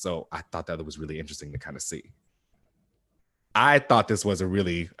is. So I thought that was really interesting to kind of see. I thought this was a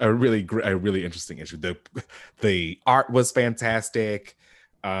really interesting issue. The art was fantastic.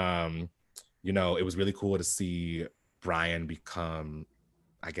 You know, it was really cool to see Brian become,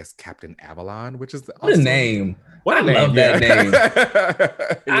 I guess, Captain Avalon, which is what a name. What a name. Love that name.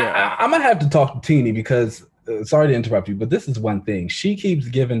 I'm gonna have to talk to Teeny because sorry to interrupt you, but this is one thing. She keeps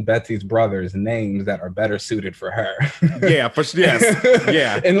giving Betsy's brothers names that are better suited for her. Yeah.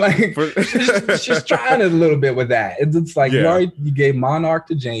 And like she's trying a little bit with that. It's like you gave Monarch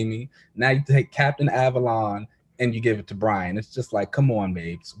to Jamie, now you take Captain Avalon and you give it to Brian. It's just like, come on,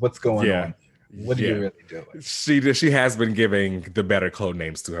 babes, what's going on? What are you really doing? She has been giving the better code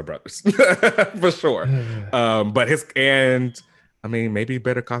names to her brothers for sure. But I mean, maybe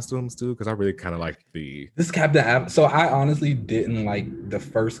better costumes too, because I really kind of like this Captain. So I honestly didn't like the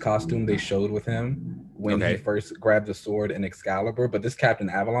first costume they showed with him when he first grabbed the sword and Excalibur. But this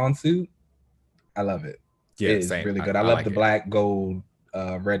Captain Avalon suit, I love it. Yeah, it's really good. I love like the black, gold,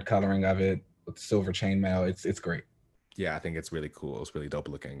 red coloring of it with silver chainmail. It's great. Yeah, I think it's really cool. It's really dope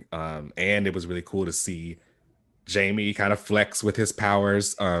looking. And it was really cool to see Jamie kind of flex with his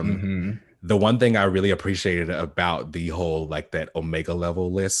powers. The one thing I really appreciated about the whole like that Omega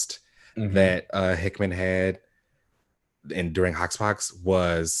level list that Hickman had during Hoxpox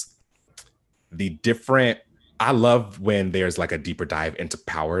was the different. I love when there's like a deeper dive into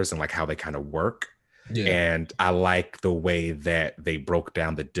powers and like how they kind of work. Yeah. And I like the way that they broke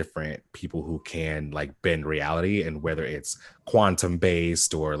down the different people who can like bend reality, and whether it's quantum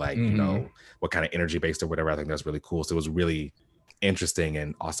based or like, you know, what kind of energy based or whatever. I think that's really cool. So it was really interesting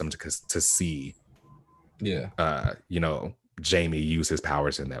and awesome to see, you know, Jamie use his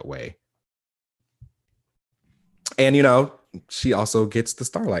powers in that way. And, you know, she also gets the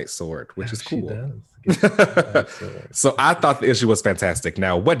Starlight Sword, which is cool. She does. So I thought the issue was fantastic.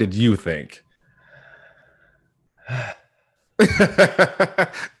 Now, what did you think? What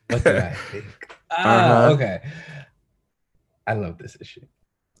did I think? Okay. I love this issue.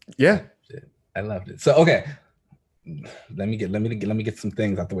 Yeah. I loved it. So, okay. Let me get some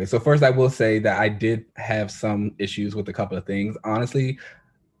things out the way. So first, I will say that I did have some issues with a couple of things. Honestly,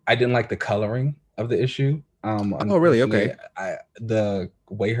 I didn't like the coloring of the issue. Oh, really? Okay. The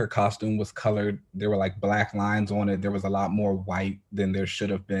way her costume was colored, there were like black lines on it. There was a lot more white than there should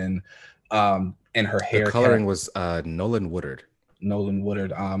have been. And her hair coloring was Nolan Woodard.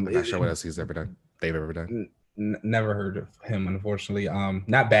 I'm not sure what else they've ever done. Never heard of him, unfortunately.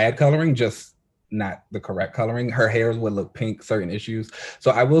 Not bad coloring, just not the correct coloring. Her hair would look pink certain issues.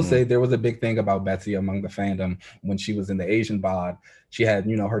 So I will say there was a big thing about Betsy among the fandom when she was in the Asian bod. She had,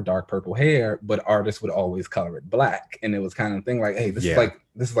 you know, her dark purple hair, but artists would always color it black. And it was kind of thing like, hey, this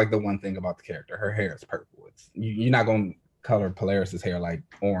is like the one thing about the character. Her hair is purple. You're not going to color Polaris's hair like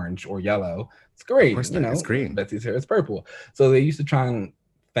orange or yellow. It's great. You know, it's green. Betsy's hair is purple. So they used to try and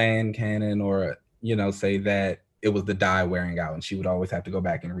fan canon or, you know, say that it was the dye wearing out and she would always have to go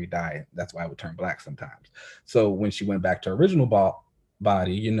back and re-dye it. That's why it would turn black sometimes. So when she went back to original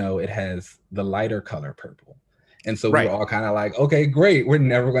body, you know, it has the lighter color purple. And so we were all kind of like, okay, great. We're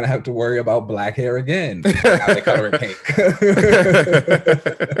never going to have to worry about black hair again. How they color it pink.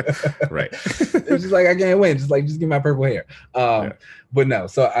 Right. It's just like, I can't wait. Just give me my purple hair. But no,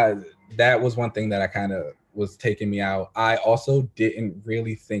 so that was one thing that I kind of was taking me out. I also didn't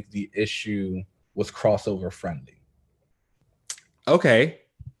really think the issue was crossover friendly. Okay.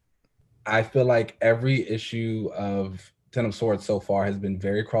 I feel like every issue of Ten of Swords so far has been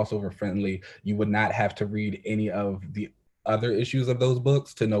very crossover friendly. You would not have to read any of the other issues of those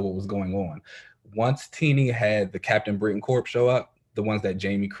books to know what was going on. Once Teeny had the Captain Britain Corps show up, the ones that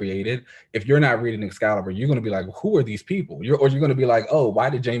Jamie created, if you're not reading Excalibur, you're going to be like, who are these people? You're going to be like, oh, why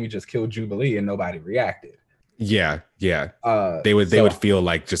did Jamie just kill Jubilee and nobody reacted? Yeah. They would So feel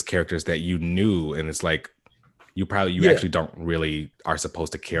like just characters that you knew, and it's like you yeah, actually don't really are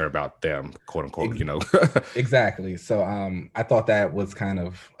supposed to care about them, quote unquote, ex- you know. exactly. So I thought that was kind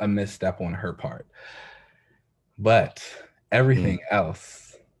of a misstep on her part. But everything Mm,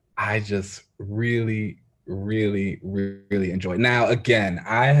 else, I just really enjoyed. Now, again,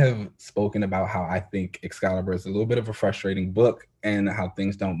 I have spoken about how I think Excalibur is a little bit of a frustrating book and how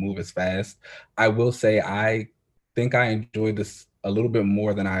things don't move as fast. I will say I think I enjoyed this a little bit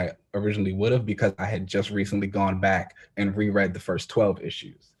more than I originally would have because I had just recently gone back and reread the first 12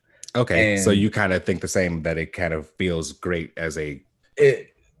 issues. okay, so you And kind of think the same, that it kind of feels great as it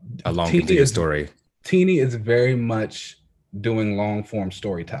a long Teeny continuous is story. Teeny is very much doing long form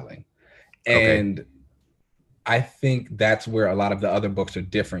storytelling. Okay. And I think that's where a lot of the other books are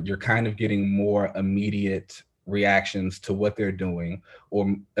different. You're kind of getting more immediate reactions to what they're doing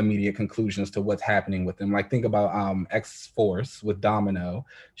or immediate conclusions to what's happening with them. Like think about X-Force with Domino.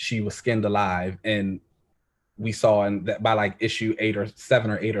 She was skinned alive and we saw in that by like issue 8 or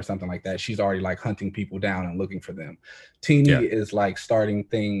 7 or 8 or something like that, she's already like hunting people down and looking for them. Teeny Yeah. is like starting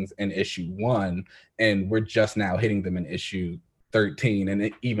things in issue 1 and we're just now hitting them in issue 13, and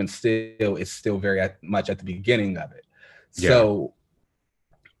it even still it's still very much at the beginning of it. Yeah. So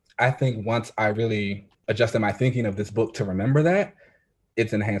I think once I really adjusted my thinking of this book to remember that,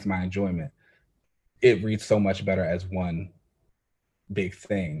 it's enhanced my enjoyment. It reads so much better as one big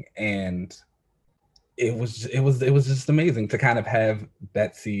thing. And it was just amazing to kind of have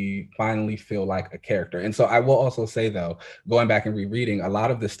Betsy finally feel like a character. And so I will also say though, going back and rereading, a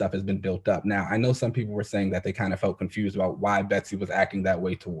lot of this stuff has been built up. Now, I know some people were saying that they kind of felt confused about why Betsy was acting that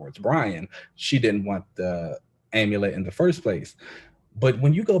way towards Brian. She didn't want the amulet in the first place. But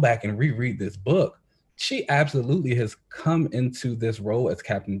when you go back and reread this book, she absolutely has come into this role as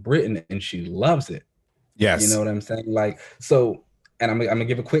Captain Britain and she loves it. You know Yes. what I'm saying? Like, so, and I'm gonna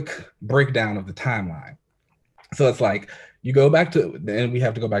give a quick breakdown of the timeline. So it's like you go back to, and we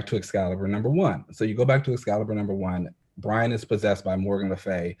have to go back to Excalibur #1. So you go back to Excalibur #1. Brian is possessed by Morgan Le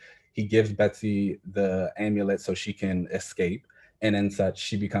Fay. He gives Betsy the amulet so she can escape. And then such,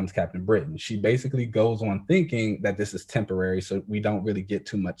 she becomes Captain Britain. She basically goes on thinking that this is temporary, so we don't really get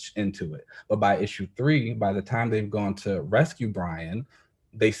too much into it. But by issue 3, by the time they've gone to rescue Brian,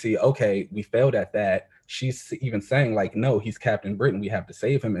 they see, okay, we failed at that. She's even saying, like, no, he's Captain Britain. We have to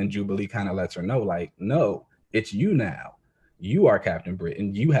save him. And Jubilee kind of lets her know, like, no, it's you now. You are Captain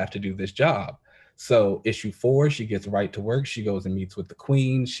Britain. You have to do this job. So issue 4, she gets right to work. She goes and meets with the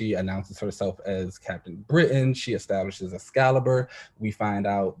Queen. She announces herself as Captain Britain. She establishes Excalibur. We find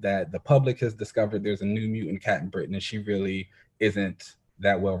out that the public has discovered there's a new mutant Captain Britain, and she really isn't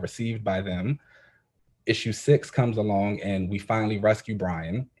that well received by them. Issue 6 comes along, and we finally rescue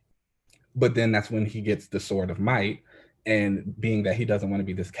Brian. But then that's when he gets the Sword of Might. And being that he doesn't want to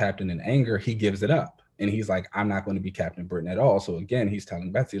be this captain in anger, he gives it up. And he's like, I'm not going to be Captain Britain at all. So again, he's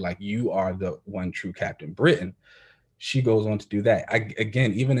telling Betsy, like, you are the one true Captain Britain. She goes on to do that.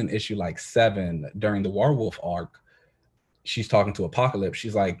 Again, even in issue like 7, during the Warwolf arc, she's talking to Apocalypse.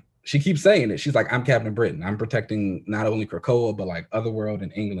 She's like, she keeps saying it. She's like, I'm Captain Britain. I'm protecting not only Krakoa, but like Otherworld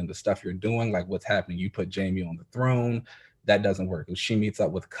and England, the stuff you're doing, like what's happening. You put Jamie on the throne. That doesn't work. And she meets up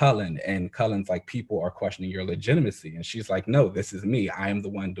with Cullen, and Cullen's like, people are questioning your legitimacy. And she's like, no, this is me. I am the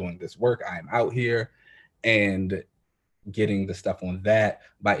one doing this work. I am out here. And getting the stuff on that.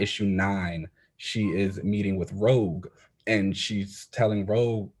 By issue 9, she is meeting with Rogue, and she's telling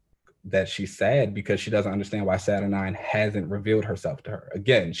Rogue that she's sad because she doesn't understand why Saturnine hasn't revealed herself to her.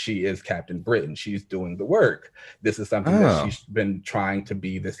 Again, she is Captain Britain. She's doing the work. This is something that Oh. she's been trying to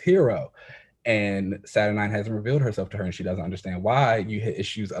be, this hero. And Saturnine hasn't revealed herself to her, and she doesn't understand why. You hit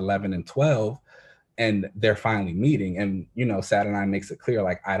issues 11 and 12, and they're finally meeting. And, you know, Saturnine makes it clear,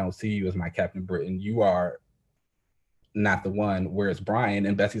 like, I don't see you as my Captain Britain. You are not the one. Whereas Brian,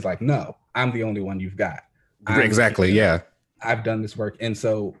 and Betsy's like, no, I'm the only one you've got. Exactly. Yeah. I've done this work. And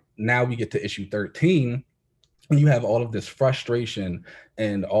so now we get to issue 13, and you have all of this frustration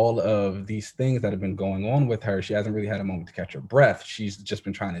and all of these things that have been going on with her. She hasn't really had a moment to catch her breath. She's just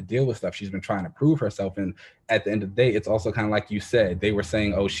been trying to deal with stuff. She's been trying to prove herself. And at the end of the day, it's also kind of like you said, they were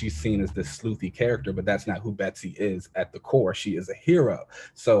saying, oh, she's seen as this sleuthy character, but that's not who Betsy is at the core. She is a hero.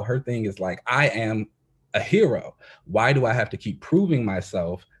 So her thing is like, I am a hero. Why do I have to keep proving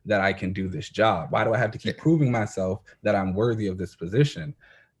myself that I can do this job? Why do I have to keep proving myself that I'm worthy of this position?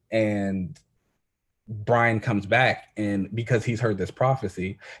 And Brian comes back, and because he's heard this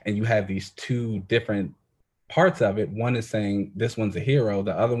prophecy, and you have these two different parts of it. One is saying this one's a hero,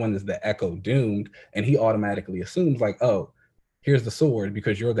 the other one is the Echo Doomed, and he automatically assumes like, oh, here's the sword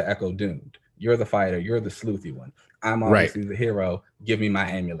because you're the Echo Doomed. You're the fighter. You're the sleuthy one. I'm Right. obviously the hero. Give me my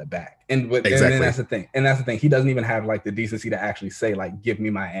amulet back. And then Exactly. that's the thing. And that's the thing. He doesn't even have like the decency to actually say like, give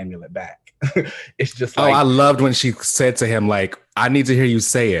me my amulet back. It's just Oh, I like, loved when she said to him, like, I need to hear you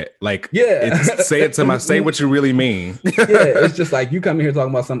say it. Like, yeah. say it to my, say what you really mean. Yeah, it's just like you come here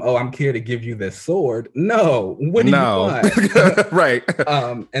talking about some, oh, I'm here to give you this sword. No, what do you No. want? Right.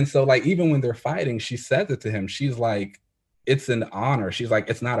 And so like even when they're fighting, she says it to him. She's like, it's an honor. She's like,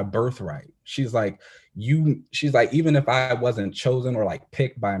 it's not a birthright. She's like, she's like, even if I wasn't chosen or like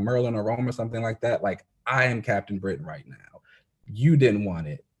picked by Merlin or Rome or something like that, like I am Captain Britain right now. You didn't want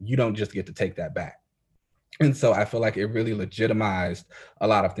it. You don't just get to take that back. And so I feel like it really legitimized a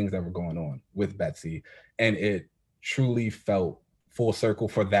lot of things that were going on with Betsy. And it truly felt full circle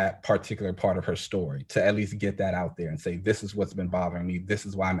for that particular part of her story to at least get that out there and say, this is what's been bothering me. This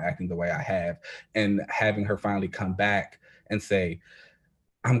is why I'm acting the way I have. And having her finally come back and say,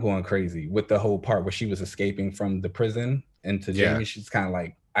 I'm going crazy with the whole part where she was escaping from the prison into Jamie. She's kind of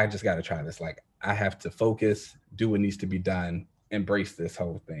like, I just got to try this. Like, I have to focus, do what needs to be done, embrace this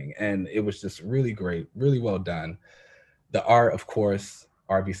whole thing. And it was just really great, really well done. The art, of course,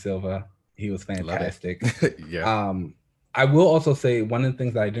 RB Silva, he was fantastic. Yeah. I will also say one of the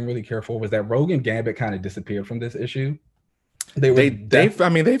things that I didn't really care for was that Rogue and Gambit kind of disappeared from this issue.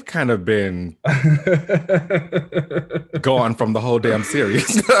 They've kind of been gone from the whole damn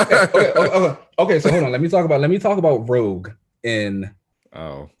series. Okay, so hold on. Let me talk about Rogue in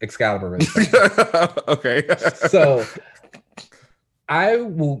Excalibur. Okay. So I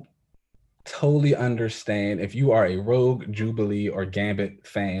will totally understand if you are a Rogue, Jubilee, or Gambit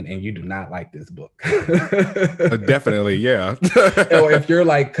fan and you do not like this book. Definitely, yeah. Or if you're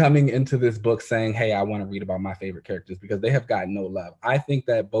like coming into this book saying, hey, I want to read about my favorite characters, because they have gotten no love. I think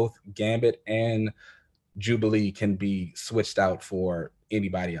that both Gambit and Jubilee can be switched out for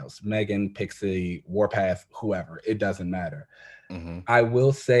anybody else. Megan, Pixie, Warpath, whoever. It doesn't matter. Mm-hmm. I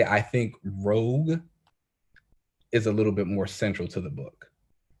will say I think Rogue is a little bit more central to the book.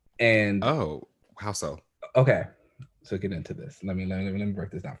 And how so? Okay, so get into this. Let me break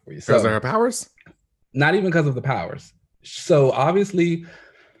this down for you. Because of her powers? Not even because of the powers. So obviously,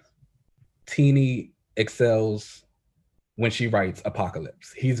 Teenie excels when she writes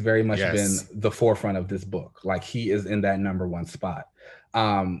Apocalypse. He's very much been the forefront of this book. Like he is in that number one spot.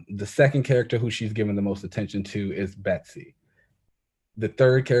 The second character who she's given the most attention to is Betsy. The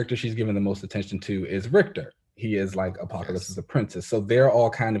third character she's given the most attention to is Richter. He is like Apocalypse's apprentice. So they're all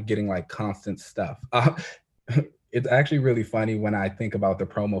kind of getting like constant stuff. It's actually really funny when I think about the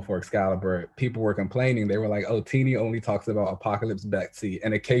promo for Excalibur. People were complaining. They were like, oh, Teenie only talks about Apocalypse, Betsy,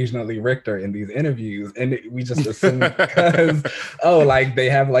 and occasionally Richter in these interviews. And we just assume because, like they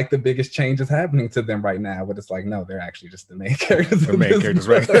have like the biggest changes happening to them right now. But it's like, no, they're actually just the main characters. The main characters,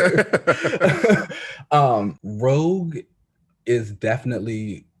 right? Rogue is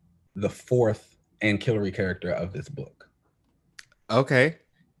definitely the fourth ancillary character of this book. Okay.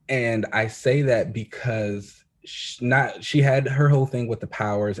 And I say that because she had her whole thing with the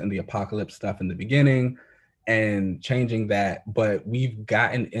powers and the Apocalypse stuff in the beginning and changing that, but we've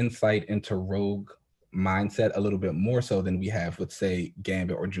gotten insight into Rogue mindset a little bit more so than we have with, say,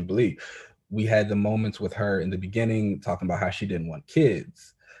 Gambit or Jubilee. We had the moments with her in the beginning talking about how she didn't want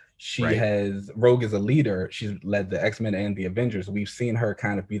kids. Rogue is a leader. She's led the X-Men and the Avengers. We've seen her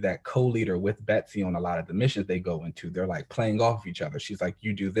kind of be that co-leader with Betsy on a lot of the missions they go into. They're like playing off each other. She's like,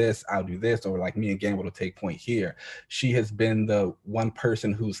 you do this, I'll do this. Or like me and Gambit will take point here. She has been the one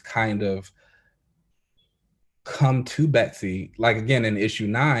person who's kind of come to Betsy. Like again, in issue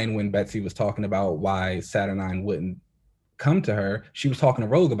 9, when Betsy was talking about why Saturnine wouldn't come to her, she was talking to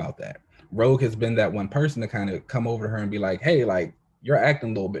Rogue about that. Rogue has been that one person to kind of come over to her and be like, hey, like, you're acting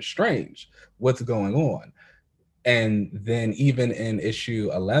a little bit strange. What's going on? And then even in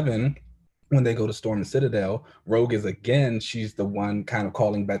issue 11, when they go to storm the Citadel, Rogue is again, she's the one kind of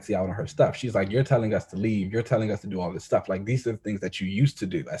calling Betsy out on her stuff. She's like, you're telling us to leave. You're telling us to do all this stuff. Like, these are the things that you used to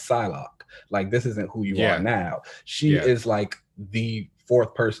do as Psylocke. Like, this isn't who you are now. She is like the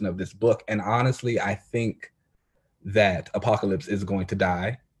fourth person of this book. And honestly, I think that Apocalypse is going to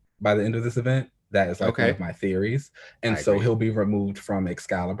die by the end of this event. That is like one of my theories. And so he'll be removed from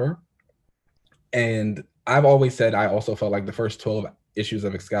Excalibur. And I've always said I also felt like the first 12 issues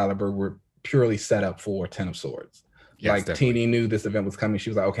of Excalibur were purely set up for Ten of Swords. Yes, like definitely. Teenie knew this event was coming.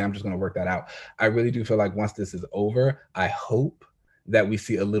 She was like, okay, I'm just going to work that out. I really do feel like once this is over, I hope that we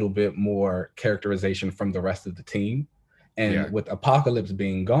see a little bit more characterization from the rest of the team. And with Apocalypse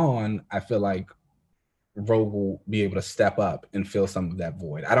being gone, I feel like Rogue will be able to step up and fill some of that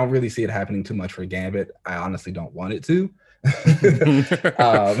void. I don't really see it happening too much for Gambit. I honestly don't want it to,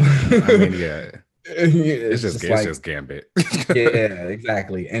 I mean, yeah, it's just it's like, just Gambit. yeah,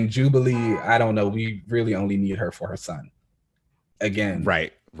 exactly. And Jubilee, I don't know. We really only need her for her son. Again,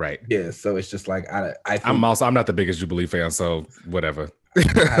 Right, right. yeah. So it's just like I I'm think also I'm not the biggest Jubilee fan, so whatever.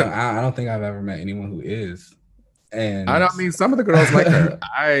 I don't think I've ever met anyone who is. And I mean, some of the girls like her.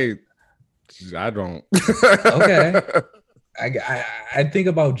 I don't. okay. I think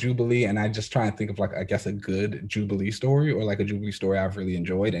about Jubilee and I just try and think of like I guess a good Jubilee story or like a Jubilee story I've really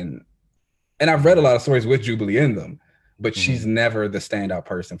enjoyed and I've read a lot of stories with Jubilee in them, but she's never the standout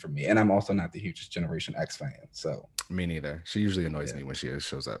person for me. And I'm also not the hugest Generation X fan. So me neither. She usually annoys me when she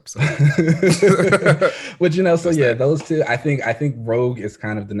shows up. So but you know, so yeah, those two, I think Rogue is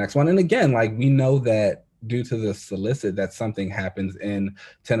kind of the next one. And again, like we know that due to the solicit that something happens in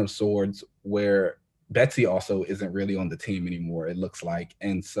Ten of Swords where Betsy also isn't really on the team anymore, it looks like.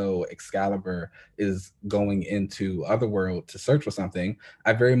 And so Excalibur is going into Otherworld to search for something.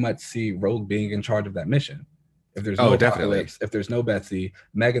 I very much see Rogue being in charge of that mission. If there's no Apocalypse, if there's no Betsy,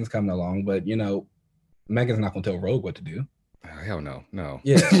 Megan's coming along, but you know, Megan's not going to tell Rogue what to do. Oh, hell no.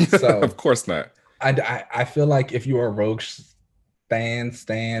 Yeah, so of course not. I feel like if you are a Rogue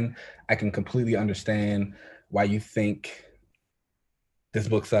stan, I can completely understand why you think this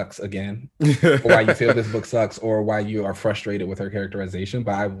book sucks again, or why you feel this book sucks, or why you are frustrated with her characterization.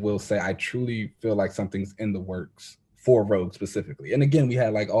 But I will say I truly feel like something's in the works for Rogue specifically. And again, we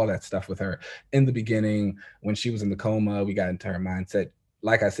had like all that stuff with her in the beginning when she was in the coma. We got into her mindset.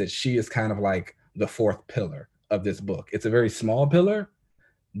 Like I said, she is kind of like the fourth pillar of this book. It's a very small pillar,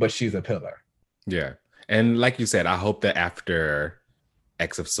 but she's a pillar. Yeah. And like you said, I hope that after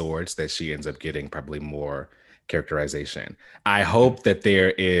X of Swords that she ends up getting probably more characterization. I hope that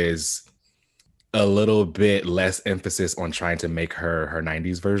there is a little bit less emphasis on trying to make her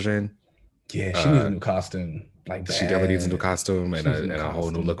 90s version. Yeah, she needs a new costume. Like she definitely needs a new costume and a whole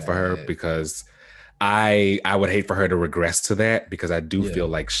new look for her, because I would hate for her to regress to that, because I do feel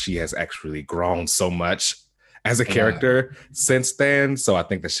like she has actually grown so much as a character since then. So I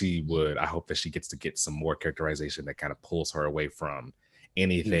think that I hope that she gets to get some more characterization that kind of pulls her away from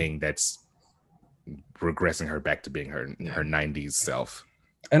anything that's regressing her back to being her 90s self.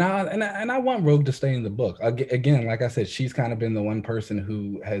 And I want Rogue to stay in the book. Again, like I said, she's kind of been the one person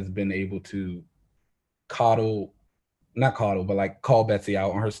who has been able to not coddle, but like call Betsy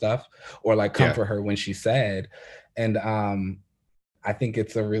out on her stuff or like comfort her when she's sad. And I think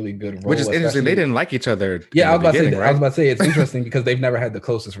it's a really good role. Which is interesting. They didn't like each other. Yeah, I was about to say it's interesting because they've never had the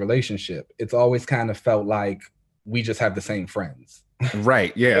closest relationship. It's always kind of felt like we just have the same friends.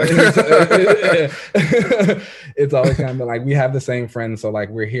 Right. Yeah. It's always kind of like we have the same friends, so like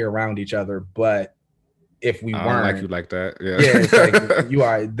we're here around each other. But if we weren't, like you like that, it's like you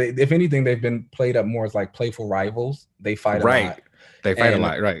are. If anything, they've been played up more as like playful rivals. They fight a lot. They fight a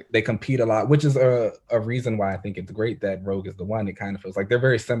lot, right? They compete a lot, which is a reason why I think it's great that Rogue is the one. It kind of feels like they're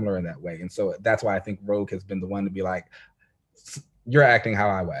very similar in that way, and so that's why I think Rogue has been the one to be like, "You're acting how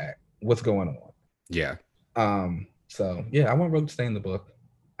I would act. What's going on?" Yeah. So yeah, I want Rogue to stay in the book.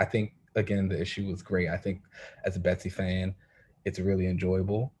 I think again the issue was great. I think as a Betsy fan, it's really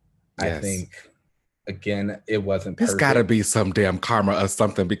enjoyable. Yes. I think again it wasn't perfect. There's gotta be some damn karma or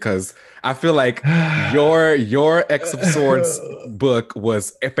something, because I feel like your X of Swords book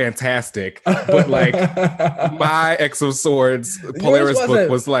was fantastic, but like my X of Swords Polaris book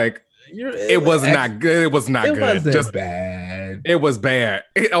was like it was not good. It was not good. It wasn't just bad. It was bad.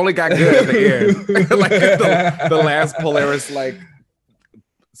 It only got good at the end. Like the last Polaris like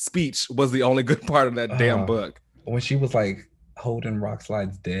speech was the only good part of that damn book. When she was like holding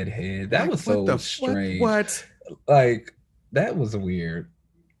Rockslide's dead head, that was so strange. What? Like that was weird.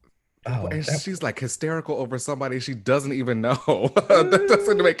 Oh, and she's like hysterical over somebody she doesn't even know. That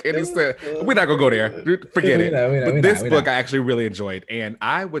doesn't make any sense. We're not gonna go there. Forget it. But this book I actually really enjoyed, and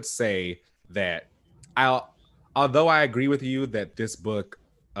I would say that although I agree with you that this book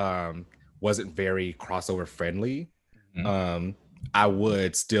wasn't very crossover friendly, I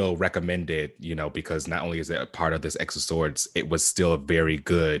would still recommend it. Because not only is it a part of this X of Swords, it was still a very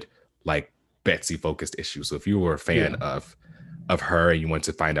good like Betsy focused issue. So if you were a fan of her and you want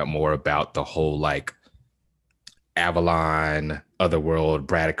to find out more about the whole like Avalon, Otherworld,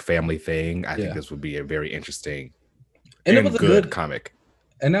 Braddock family thing, I think this would be a very interesting and it was a good comic.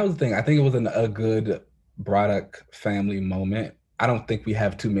 And that was the thing. I think it was a good Braddock family moment. I don't think we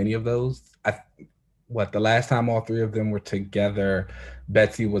have too many of those. The last time all three of them were together,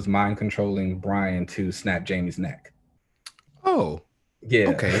 Betsy was mind controlling Brian to snap Jamie's neck. Oh. Yeah.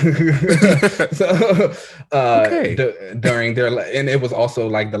 Okay. So Okay. during their, and it was also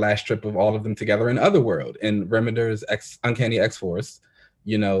like the last trip of all of them together in Otherworld. In Remender's Uncanny X-Force,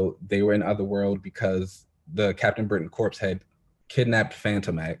 you know, they were in Otherworld because the Captain Britain corpse had kidnapped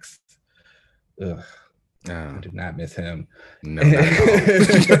Phantom X. Ugh, I Uh, do not miss him. no, not at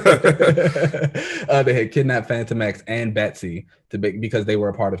all. They had kidnapped Phantom X and Betsy because they were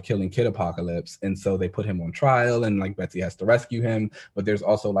a part of killing Kid Apocalypse, and so they put him on trial, and like Betsy has to rescue him. But there's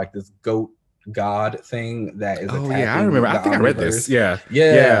also like this goat god thing that is Oh yeah, I attacking remember. I the think I read this. omniverse. Yeah.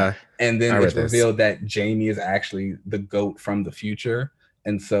 Yeah, Yeah. and then I read it's this. revealed that Jamie is actually the goat from the future,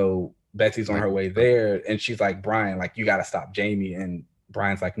 and so Betsy's on Like, her way there, and she's like, Brian, like, you got to stop Jamie. And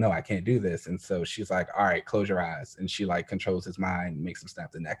Brian's like, no, I can't do this. And so she's like, all right, close your eyes. And she like controls his mind, makes him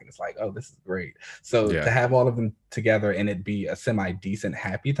snap the neck. And it's like, oh, this is great. So yeah. to have all of them together and it be a semi-decent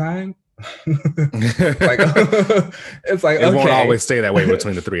happy time, like it's like, it okay, won't always stay that way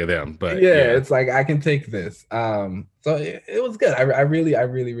between the three of them, but yeah, it's like I can take this. So it was good. I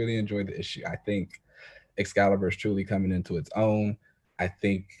really enjoyed the issue. I think Excalibur is truly coming into its own. I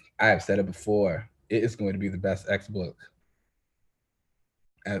think I have said it before, it is going to be the best X book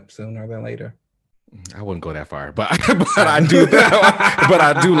sooner than later. I wouldn't go that far, but I do but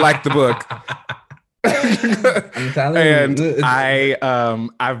I do like the book. I'm telling and you,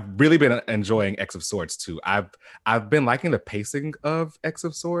 I've really been enjoying X of Swords too. I've been liking the pacing of X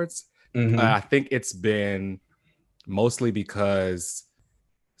of Swords. I think it's been mostly because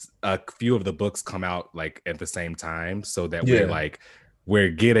a few of the books come out like at the same time, so that we're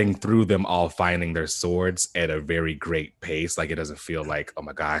getting through them all finding their swords at a very great pace. Like it doesn't feel like, oh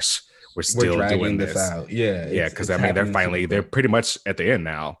my gosh, we're still doing this out. Yeah, because I mean they're pretty much at the end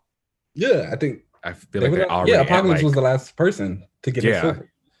now. Yeah, I think I feel like they're already Apocalypse was the last person to get his sword.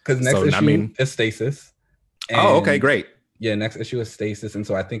 Because next issue is Stasis. Okay, great. Yeah, next issue is Stasis, and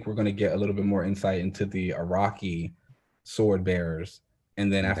so I think we're going to get a little bit more insight into the Iraqi sword bearers.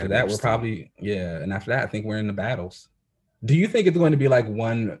 And then after that, we're probably and after that, I think we're in the battles. Do you think it's going to be like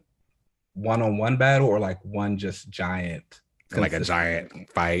one-on-one battle or like one just giant, like a giant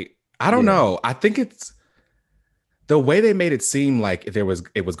fight? I don't know. I think it's the way they made it seem like it was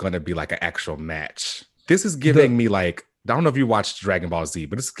going to be like an actual match. This is giving me like, I don't know if you watched Dragon Ball Z,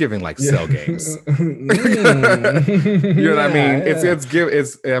 but it's giving like Cell games. You know what I mean?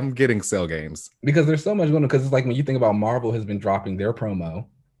 I'm getting Cell games because there's so much going on. Because it's like when you think about Marvel has been dropping their promo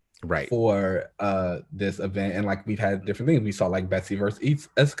for this event, and like we've had different things. We saw like Betsy versus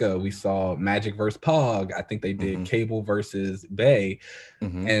Iska. We saw Magic versus Pog. I think they did Cable versus Bay,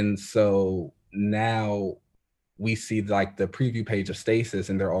 and so now we see like the preview page of Stasis,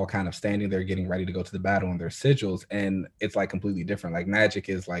 and they're all kind of standing there getting ready to go to the battle in their sigils, and it's like completely different. Like Magic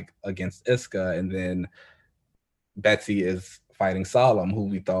is like against Iska, and then Betsy is fighting Solemn, who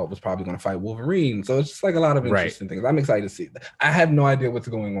we thought was probably going to fight Wolverine. So it's just like a lot of interesting things. I'm excited to see. I have no idea what's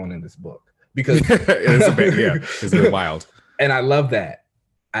going on in this book because it's been wild. And I love that.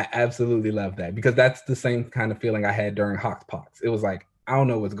 I absolutely love that because that's the same kind of feeling I had during Hoxpox. It was like, I don't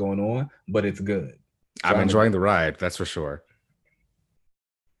know what's going on, but it's good. So I'm enjoying the ride, that's for sure.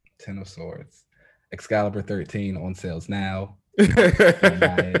 10 of Swords. Excalibur 13 on sales now. Yes.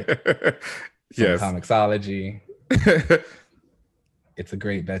 Comixology. It's a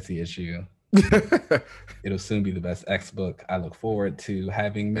great Betsy issue. It'll soon be the best X book. I look forward to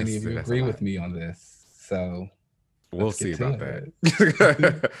having many of you agree with me on this. So we'll see about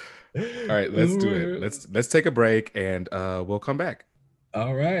that. All right, let's do it. Let's take a break and we'll come back.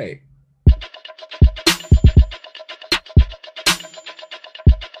 All right.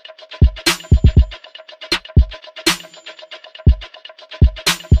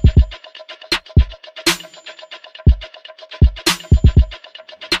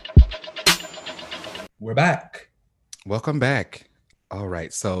 We're back. Welcome back. All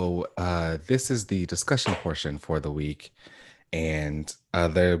right. So this is the discussion portion for the week. And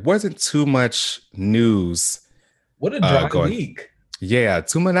there wasn't too much news. What a dry week. Yeah,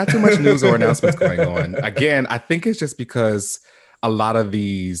 not too much news or announcements going on. Again, I think it's just because a lot of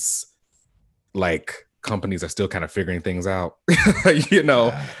these like companies are still kind of figuring things out,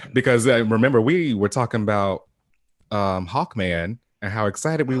 because remember we were talking about Hawkman and how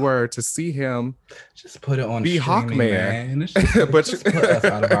excited we were to see him just put it on be Hawkman. But just put us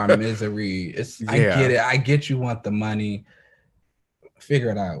out of our misery. I get it. I get you want the money. Figure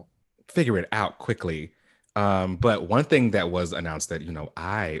it out quickly. But one thing that was announced that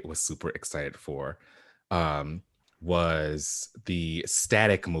I was super excited for was the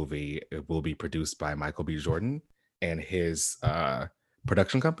Static movie. It will be produced by Michael B. Jordan and his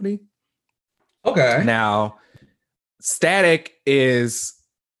production company. Okay. Now, Static is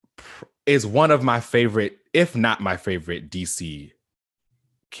one of my favorite, if not my favorite, DC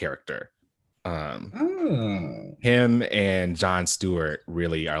character. Him and John Stewart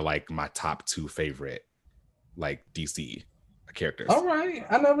really are like my top two favorite like DC characters. All right,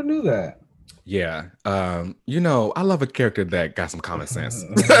 I never knew that. Yeah. I love a character that got some common sense.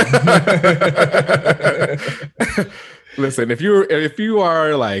 Listen, if you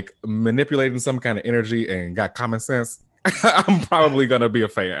are like manipulating some kind of energy and got common sense, I'm probably gonna be a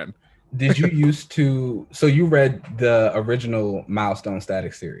fan. Did you so you read the original Milestone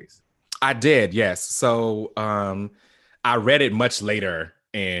Static series? I did, yes. So I read it much later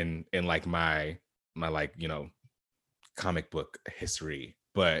in like my like, comic book history,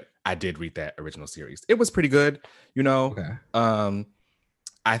 but I did read that original series. It was pretty good, Okay.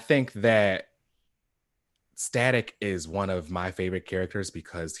 I think that Static is one of my favorite characters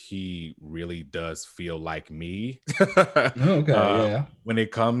because he really does feel like me. Okay, yeah. When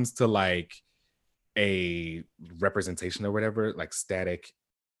it comes to like a representation or whatever, like Static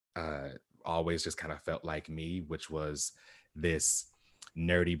always just kind of felt like me, which was this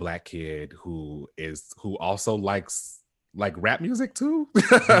nerdy black kid who also likes like rap music too.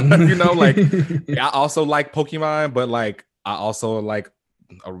 Like I also like Pokemon, but like I also like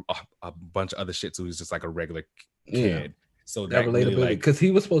a bunch of other shit too. He's just like a regular kid. Yeah. So that relatability, because he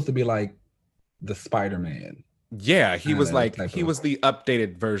was supposed to be like the Spider-Man. Yeah, he was like he was the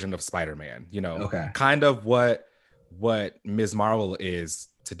updated version of Spider-Man, Okay. Kind of what Ms. Marvel is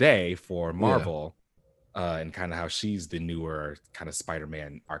today for Marvel, and kind of how she's the newer kind of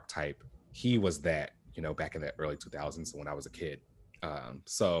Spider-Man archetype. He was that, back in the early 2000s when I was a kid.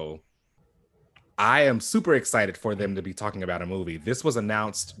 So I am super excited for them to be talking about a movie. This was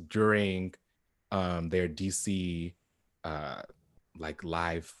announced during their DC like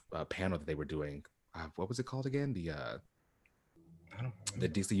live panel that they were doing. What was it called again? The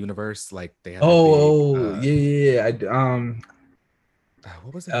DC Universe, like they had. Yeah.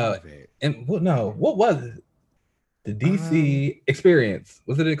 What was the name of it? And what was it? The DC Experience.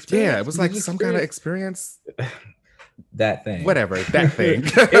 Was it an experience? Yeah, it was like some kind of experience. That thing. Whatever, that thing.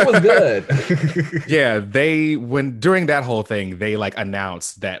 It was good. Yeah, during that whole thing, they like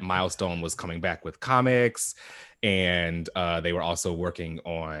announced that Milestone was coming back with comics, and they were also working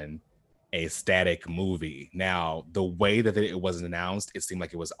on a Static movie. Now, the way that it was announced, it seemed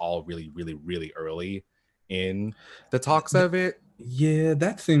like it was all really, really, really early in the talks of it. Yeah,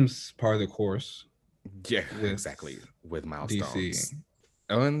 that seems par the course. Yeah, exactly. With Milestones. DC.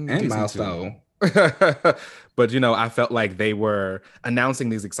 And DC Milestone. But I felt like they were announcing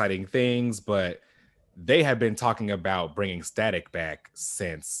these exciting things, but they had been talking about bringing Static back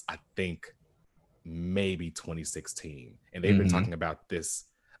since I think maybe 2016, and they've been talking about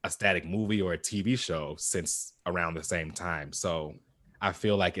a Static movie or a TV show since around the same time. So I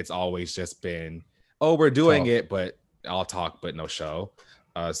feel like it's always just been, we're doing it, but I'll talk, but no show.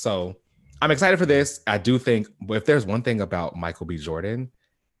 So I'm excited for this. I do think, if there's one thing about Michael B. Jordan,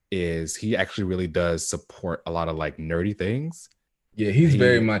 is he actually really does support a lot of like nerdy things. Yeah, he's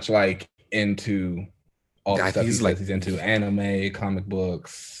very much like into all the stuff. He's into anime, comic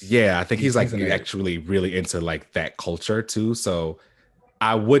books. Yeah, I think he's like actually really into like that culture too. So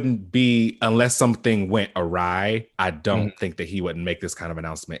I wouldn't be, unless something went awry, I don't think that he would make this kind of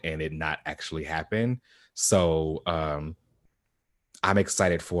announcement and it not actually happen. So I'm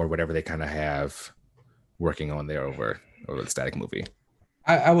excited for whatever they kind of have working on there over the Static movie.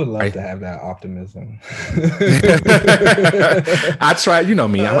 I would love to have that optimism. I try,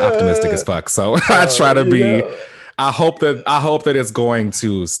 me, I'm optimistic as fuck. So I try to be. I hope that it's going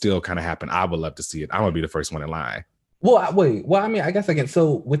to still kind of happen. I would love to see it. I'm gonna be the first one in line. Well, wait. Well, I mean, I guess I can.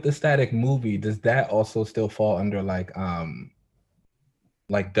 So with the Static movie, does that also still fall under like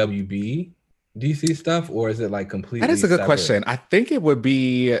WB DC stuff, or is it like completely? That is a good question. I think it would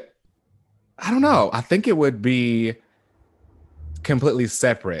be. I don't know. I think it would be completely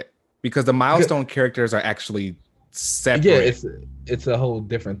separate because the Milestone characters are actually separate. Yeah, it's a whole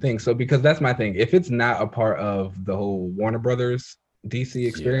different thing. So because that's my thing. If it's not a part of the whole Warner Brothers DC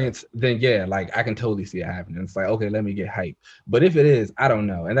experience, then like I can totally see it happening. It's like, okay, let me get hyped. But if it is, I don't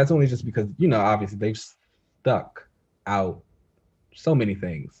know. And that's only just because, obviously they've stuck out so many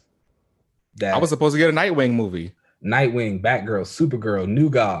things. That I was supposed to get a Nightwing movie. Nightwing, Batgirl, Supergirl, New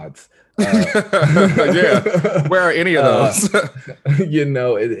Gods. Yeah, where are any of those?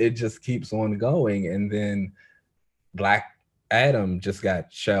 It just keeps on going, and then Black Adam just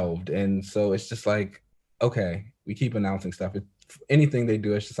got shelved, and so it's just like, okay, we keep announcing stuff. Anything they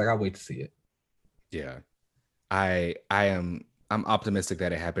do, it's just like, I'll wait to see it. Yeah, I'm optimistic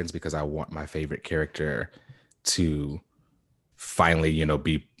that it happens because I want my favorite character to finally,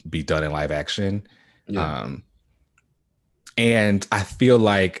 be done in live action. Yeah. And I feel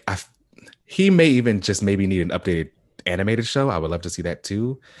like he may even just maybe need an updated animated show. I would love to see that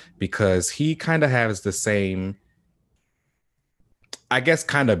too, because he kind of has the same, I guess,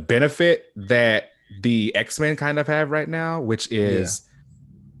 kind of benefit that the X-Men kind of have right now, which is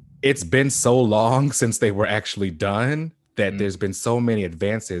it's been so long since they were actually done that there's been so many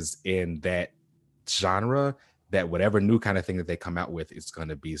advances in that genre that whatever new kind of thing that they come out with is going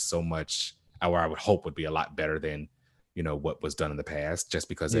to be so much, or I would hope would be a lot better than what was done in the past, just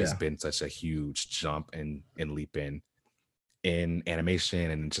because there's been such a huge jump and leap in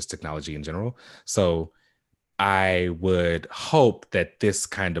animation and just technology in general. So I would hope that this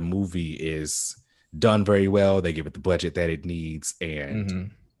kind of movie is done very well. They give it the budget that it needs,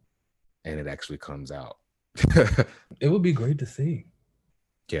 and it actually comes out. It would be great to see.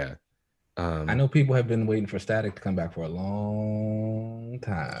 Yeah. I know people have been waiting for Static to come back for a long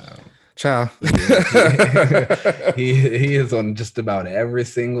time. Ciao. he is on just about every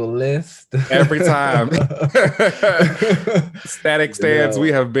single list. Every time. Static stands,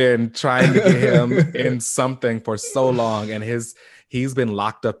 we have been trying to get him in something for so long, and he's been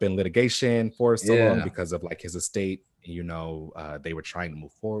locked up in litigation for so long because of like his estate. They were trying to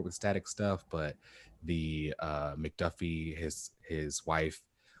move forward with Static stuff, but the McDuffie, his wife,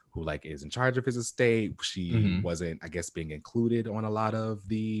 who like is in charge of his estate, she wasn't, I guess, being included on a lot of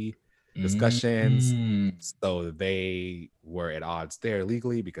the discussions. So they were at odds there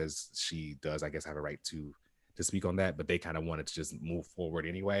legally, because she does, I guess, have a right to speak on that, but they kind of wanted to just move forward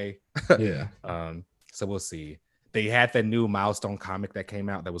anyway. So we'll see. They had that new Milestone comic that came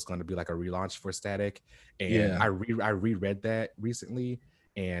out that was going to be like a relaunch for Static, and I reread that recently,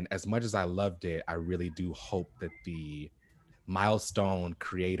 and as much as I loved it, I really do hope that the Milestone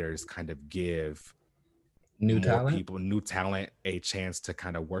creators kind of give new talent a chance to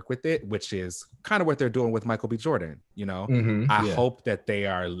kind of work with it, which is kind of what they're doing with Michael B. Jordan. I hope that they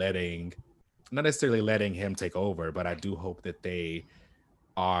are not necessarily letting him take over, but I do hope that they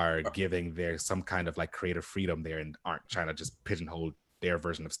are giving there some kind of like creative freedom there and aren't trying to just pigeonhole their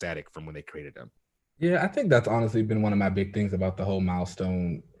version of Static from when they created them. Yeah, I think that's honestly been one of my big things about the whole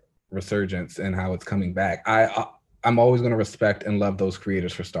Milestone resurgence and how it's coming back. I'm always going to respect and love those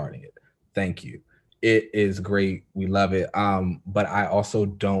creators for starting it. Thank you. It is great. We love it. But I also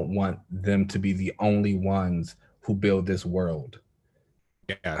don't want them to be the only ones who build this world.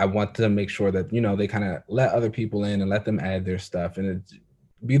 Yeah. I want to make sure that, they kind of let other people in and let them add their stuff, and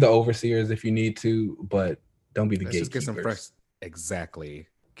be the overseers if you need to, but don't be the gatekeepers. Just get some fresh, exactly.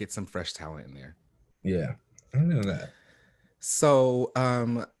 Get some fresh talent in there. Yeah, I know that. So,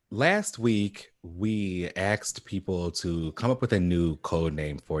 last week, we asked people to come up with a new code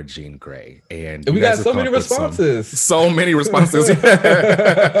name for Jean Grey, and we got so many responses. So many responses,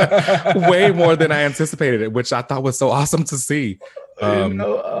 way more than I anticipated it, which I thought was so awesome to see.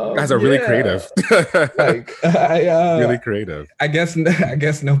 Guys are really creative. Really creative. I guess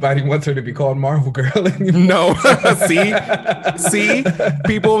nobody wants her to be called Marvel Girl anymore. No, see,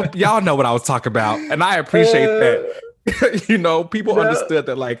 people, y'all know what I was talking about, and I appreciate that. People understood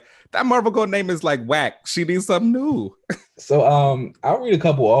that, like, that Marvel Girl name is like whack. She needs something new. So I'll read a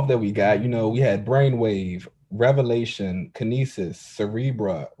couple off that we got. We had Brainwave, Revelation, Kinesis,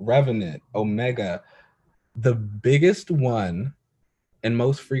 Cerebra, Revenant, Omega. The biggest one and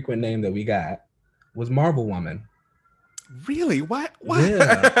most frequent name that we got was Marvel Woman. Really? What?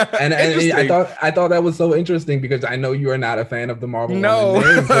 Yeah. And I thought that was so interesting, because I know you are not a fan of the Marvel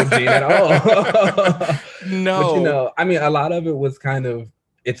Woman name at all. No. But a lot of it was kind of,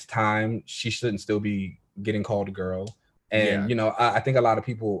 it's time. She shouldn't still be getting called a girl. And I think a lot of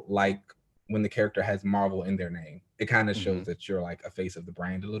people like when the character has Marvel in their name. It kind of shows that you're like a face of the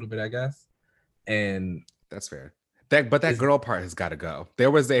brand a little bit, I guess. And that's fair. That girl part has got to go. There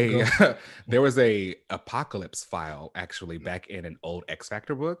was a Apocalypse file actually back in an old X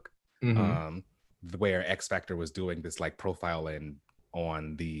Factor book, where X Factor was doing this like profiling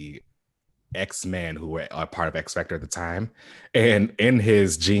on the X-Men who were a part of X Factor at the time, and in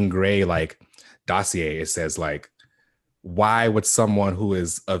his Jean Grey like dossier, it says like, why would someone who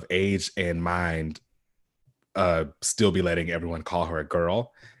is of age and mind still be letting everyone call her a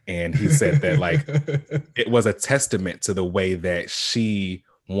girl? And he said that like it was a testament to the way that she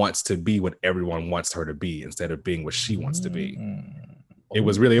wants to be what everyone wants her to be instead of being what she wants to be. It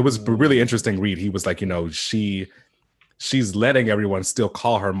was a really interesting read. He was like, she's letting everyone still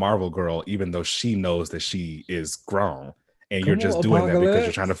call her Marvel Girl, even though she knows that she is grown. and you're Come just on, doing that because you're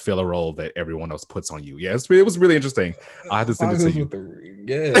Apocalypse. trying to fill a role that everyone else puts on you. Yes, it was really interesting. I have to send it to Apocalypse you. with the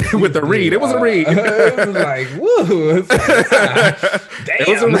yeah, With please the read. do. It was a read. It was like woo. It's like It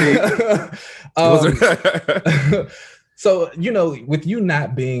was a read. It was So with you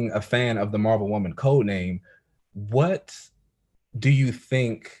not being a fan of the Marvel Woman code name, what do you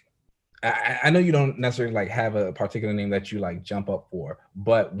think? I know you don't necessarily like have a particular name that you like jump up for,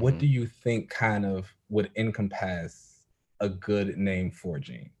 but what do you think kind of would encompass a good name for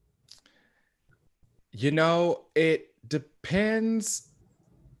Jean? It depends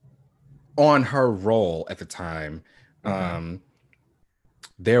on her role at the time. Okay.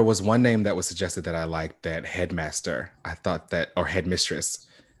 There was one name that was suggested that I liked, that Headmaster. I thought that, or Headmistress.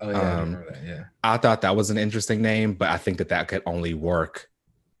 Oh yeah, I do remember that. Yeah. I thought that was an interesting name, but I think that could only work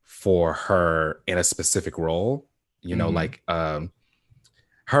for her in a specific role. Like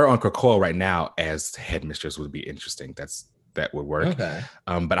her on Krakoa right now as Headmistress would be interesting. That would work. Okay.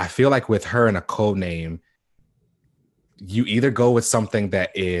 But I feel like with her in a code name, you either go with something that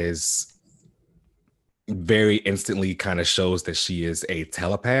is very instantly kind of shows that she is a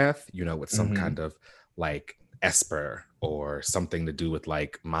telepath, with some kind of like Esper or something to do with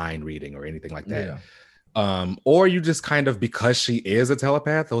like mind reading or anything like that. Yeah. Or you just kind of, because she is a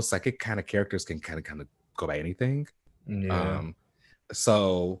telepath, those psychic kind of characters can kind of go by anything. Yeah.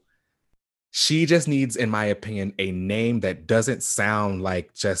 So she just needs, in my opinion, a name that doesn't sound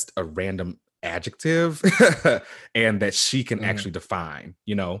like just a random adjective and that she can actually define,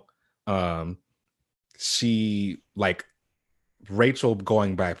 she, like Rachel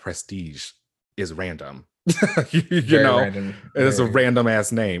going by Prestige is random. Random. It is a random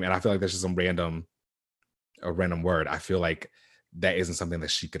ass name, and I feel like that's just a random word. I feel like that isn't something that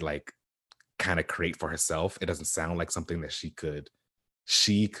she could like kind of create for herself. It doesn't sound like something that she could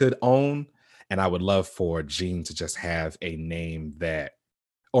own. And I would love for Jean to just have a name that,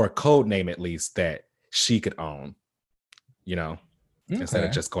 or a code name at least, that she could own, instead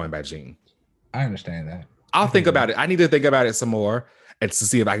of just going by Jean. I understand that. I'll think about it. I need to think about it some more and to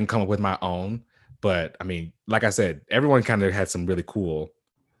see if I can come up with my own. But I mean, like I said, everyone kind of had some really cool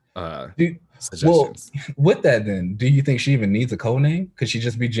suggestions. Well, with that then, do you think she even needs a code name? Could she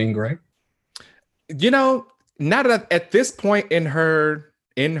just be Jean Grey? Not at this point in her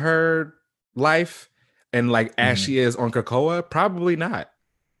life, and like as she is on Krakoa, probably not.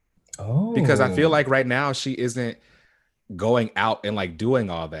 Oh, because I feel like right now she isn't going out and like doing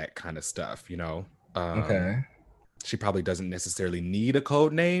all that kind of stuff, okay. She probably doesn't necessarily need a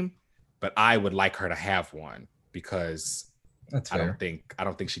code name, but I would like her to have one because that's fair. I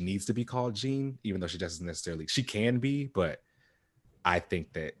don't think she needs to be called Jean, even though she doesn't necessarily, she can be, but I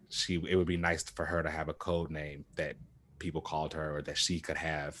think that it would be nice for her to have a code name that people called her or that she could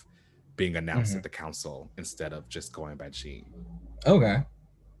have being announced at the council instead of just going by Jean. Okay.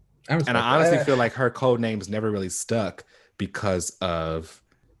 And I honestly feel like her code name's never really stuck because of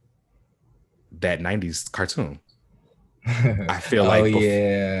that 90s cartoon. I feel like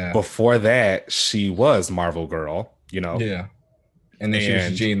before that, she was Marvel Girl, Yeah. And then she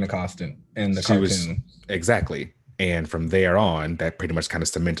was Jean the costume in the cartoon. Exactly. And from there on, that pretty much kind of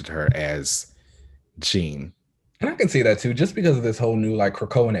cemented her as Jean. And I can see that too, just because of this whole new like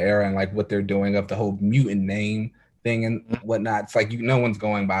Krakoan era and like what they're doing of the whole mutant name thing and whatnot. It's like no one's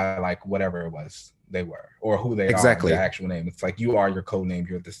going by like whatever it was they were or who they are, their actual name. It's like you are your code name,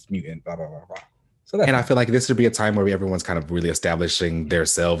 you're this mutant, blah blah blah blah. So I feel like this would be a time where everyone's kind of really establishing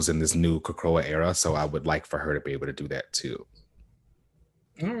themselves in this new Krakoa era. So I would like for her to be able to do that too.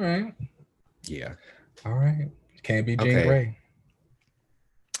 All right. Yeah. All right. Can't be Jean Grey.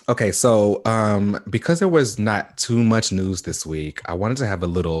 Okay, so because there was not too much news this week, I wanted to have a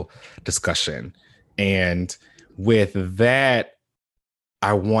little discussion. And with that,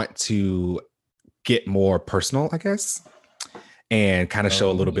 I want to get more personal, I guess, and kind of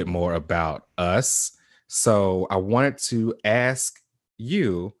show a little bit more about us. So I wanted to ask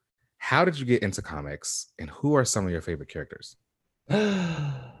you, how did you get into comics and who are some of your favorite characters?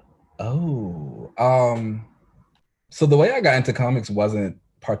 So the way I got into comics wasn't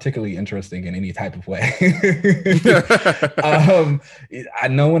particularly interesting in any type of way.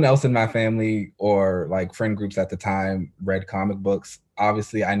 No one else in my family or like friend groups at the time read comic books.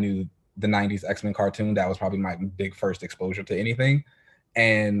 Obviously, I knew the 90s X-Men cartoon. That was probably my big first exposure to anything.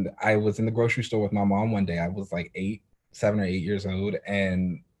 And I was in the grocery store with my mom one day. I was like 7 or 8 years old.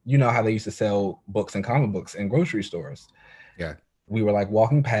 And you know how they used to sell books and comic books in grocery stores. Yeah. We were like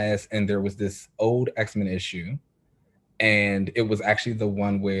walking past and there was this old X-Men issue. And it was actually the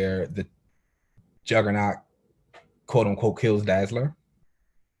one where the Juggernaut, quote unquote, kills Dazzler.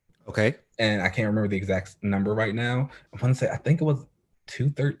 Okay. and I can't remember the exact number right now. I want to say, I think it was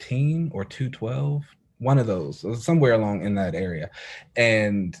 213 or 212, one of those. It was somewhere along in that area.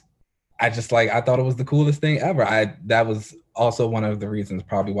 And I just like, I thought it was the coolest thing ever. That was also one of the reasons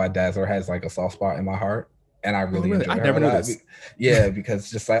probably why Dazzler has like a soft spot in my heart. And I Oh, really really? I enjoy her never a knew lot. this. Yeah, because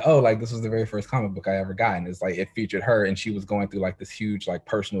just like, oh, like this was the very first comic book I ever got. And it's like it featured her, and she was going through like this huge like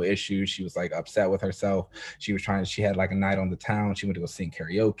personal issue. She was like upset with herself. She had like a night on the town. She went to go sing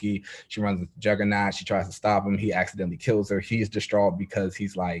karaoke. She runs into Juggernaut. She tries to stop him. He accidentally kills her. He's distraught because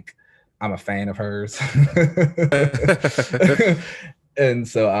he's like, I'm a fan of hers. And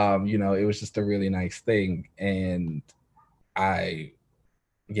so it was just a really nice thing. And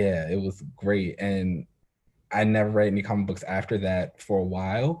it was great. And I never read any comic books after that for a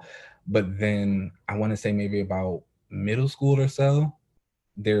while. But then I want to say maybe about middle school or so,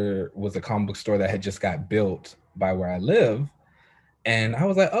 there was a comic book store that had just got built by where I live. And I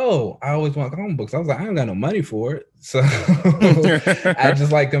was like, oh, I always want comic books. I was like, I ain't got no money for it. So I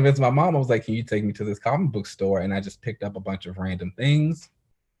just like convinced my mom. I was like, can you take me to this comic book store? And I just picked up a bunch of random things.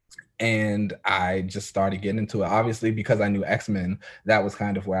 And I just started getting into it. Obviously, because I knew X-Men, that was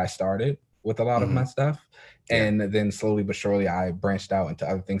kind of where I started with a lot of my stuff. Yeah. And then slowly but surely, I branched out into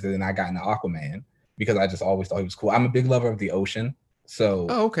other things. And then I got into Aquaman because I just always thought he was cool. I'm a big lover of the ocean. So,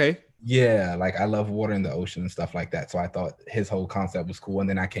 Oh, okay. yeah, like I love water in the ocean and stuff like that. So I thought his whole concept was cool. And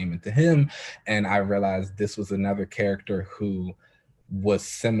then I came into him and I realized this was another character who was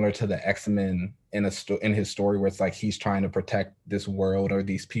similar to the X-Men in his story, where it's like he's trying to protect this world or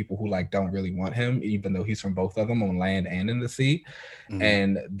these people who like don't really want him, even though he's from both of them on land and in the sea.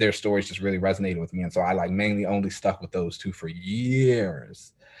 And their stories just really resonated with me. And so I like mainly only stuck with those two for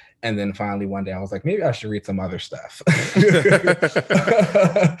years. And then finally one day I was like, maybe I should read some other stuff.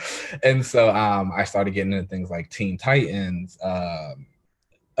 And so I started getting into things like Teen Titans.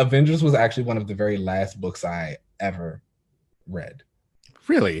 Avengers was actually one of the very last books I ever read.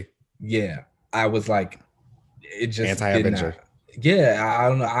 Really? Yeah. I was like, it just anti-Avenger. Yeah, I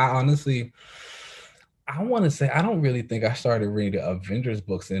don't know. I honestly, I want to say I don't really think I started reading the Avengers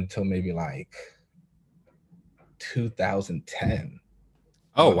books until maybe like 2010.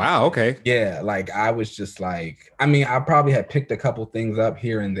 Oh, wow. Okay. Yeah, like I was just like, I mean, I probably had picked a couple things up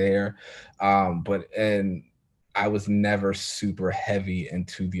here and there, but I was never super heavy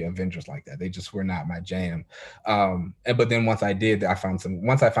into the Avengers like that. They just were not my jam. But then once I did,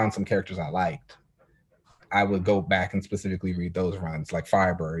 once I found some characters I liked, I would go back and specifically read those runs, like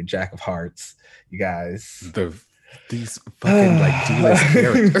Firebird, Jack of Hearts, you guys. These fucking like D-list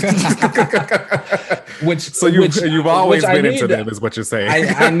characters. You've always been into them, is what you're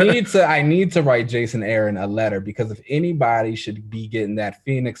saying. I need to write Jason Aaron a letter, because if anybody should be getting that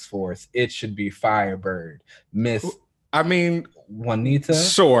Phoenix Force, it should be Firebird. Juanita.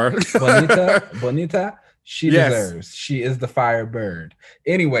 Sure. Bonita. She deserves. She is the Firebird.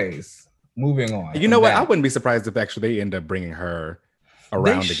 Anyways, moving on. You know what? I wouldn't be surprised if actually they end up bringing her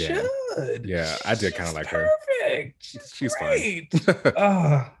around again. Yeah, I did kind of like her. She's great.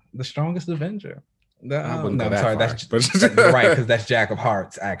 Fine. The strongest Avenger. I'm sorry. That's right, because that's Jack of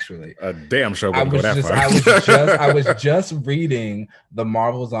Hearts. Actually, a damn sure wouldn't go that far. I was just reading the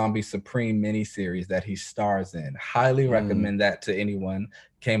Marvel Zombie Supreme miniseries that he stars in. Highly recommend that to anyone.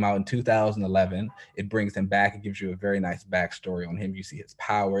 Came out in 2011. It brings him back. It gives you a very nice backstory on him. You see his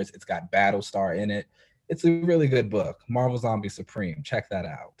powers. It's got Battlestar in it. It's a really good book. Marvel Zombie Supreme. Check that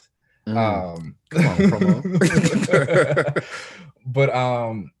out. Come on, promo. But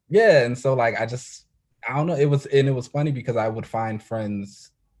yeah, and so like I don't know. It was funny because I would find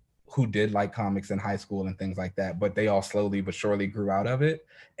friends who did like comics in high school and things like that, but they all slowly but surely grew out of it.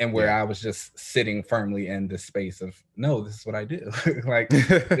 And where I was just sitting firmly in this space of, no, this is what I do.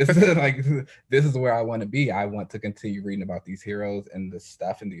 This is where I want to be. I want to continue reading about these heroes and this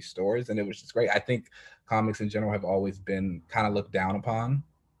stuff and these stories. And it was just great. I think comics in general have always been kind of looked down upon.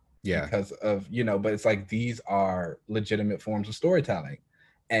 Yeah. Because of, but it's like these are legitimate forms of storytelling.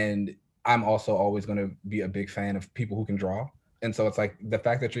 And I'm also always going to be a big fan of people who can draw. And so it's like the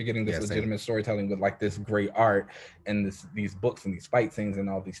fact that you're getting this legitimate storytelling with like this great art and these books and these fight scenes and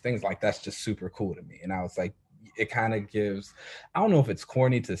all these things, like that's just super cool to me. And I was like, it kind of gives, I don't know if it's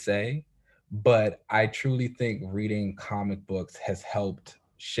corny to say, but I truly think reading comic books has helped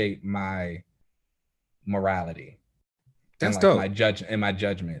shape my morality. That's and like dope. my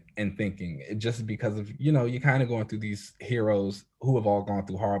judgment and thinking, just because of, you're kind of going through these heroes who have all gone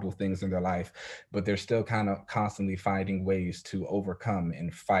through horrible things in their life, but they're still kind of constantly finding ways to overcome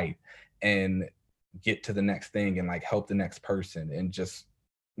and fight and get to the next thing and like help the next person and just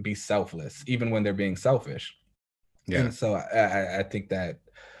be selfless, even when they're being selfish. Yeah. And so I think that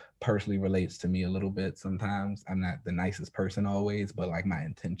personally relates to me a little bit sometimes. I'm not the nicest person always, but like my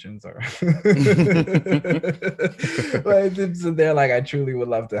intentions are like they're like I truly would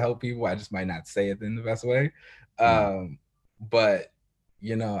love to help people. I just might not say it in the best way. But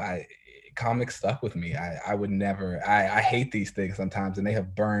you know, comics stuck with me. I would never I hate these things sometimes, and they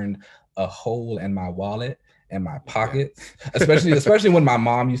have burned a hole in my wallet and my pockets. Especially when my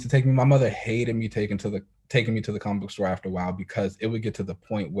mom used to take me. My mother hated me taking me to the comic book store after a while because it would get to the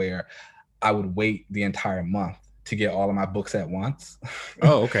point where I would wait the entire month to get all of my books at once.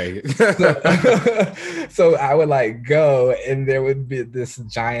 Oh, okay. So I would like go and there would be this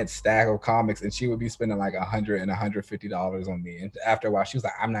giant stack of comics and she would be spending like $100 and $150 on me. And after a while, she was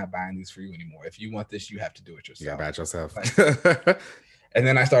like, I'm not buying these for you anymore. If you want this, you have to do it yourself. Yeah, buy it yourself. Like, and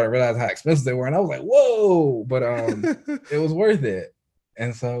then I started realizing how expensive they were. And I was like, whoa, but it was worth it.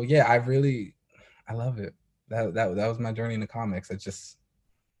 And so, yeah, I love it. That was my journey into comics. It's just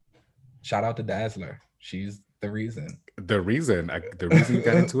shout out to Dazzler. She's the reason. The reason you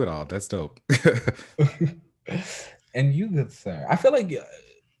got into it all. That's dope. And you, good sir, I feel like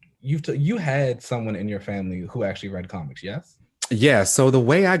you had someone in your family who actually read comics, yes? Yeah. So the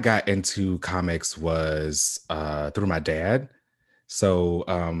way I got into comics was through my dad. So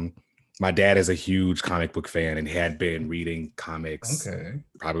my dad is a huge comic book fan and had been reading comics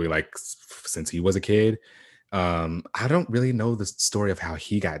probably like since he was a kid. I don't really know the story of how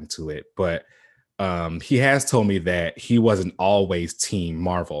he got into it, but he has told me that he wasn't always Team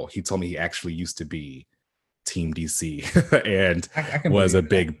Marvel. He told me he actually used to be Team DC and I was a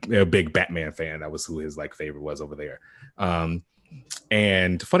big Batman fan. That was who his like favorite was over there.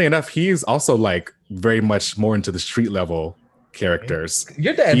 And funny enough, he's also like very much more into the street level characters.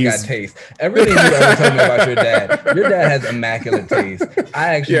 Your dad's got taste. Everything you ever told me about your dad has immaculate taste.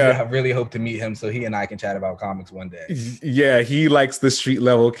 I actually really hope to meet him so he and I can chat about comics one day. Yeah, he likes the street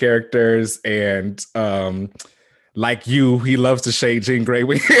level characters and like you, he loves to shade Jean Grey.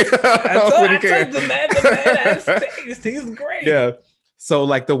 The man has taste. He's great. Yeah. So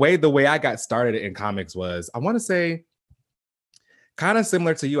like the way I got started in comics was, I want to say, kind of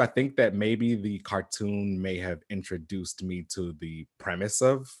similar to you. I think that maybe the cartoon may have introduced me to the premise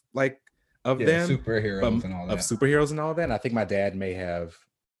of them superheroes and all that. Of superheroes and all that. And I think my dad may have.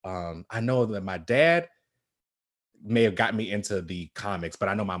 I know that my dad may have got me into the comics, but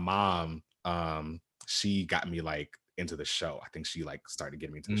I know my mom. She got me like into the show. I think she like started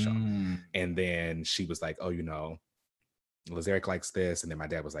getting me into the show, and then she was like, "Oh, you know, Lazaric likes this," and then my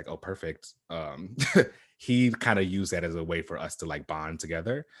dad was like, "Oh, perfect." He kind of used that as a way for us to like bond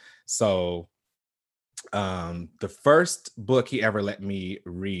together. So the first book he ever let me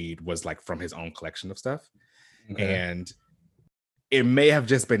read was like from his own collection of stuff. And it may have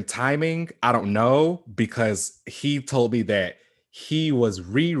just been timing. I don't know, because he told me that he was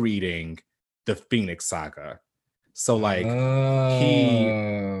rereading the Phoenix Saga. So like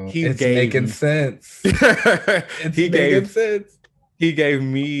it's making sense. He gave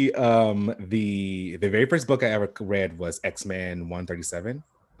me the very first book I ever read was X-Men 137.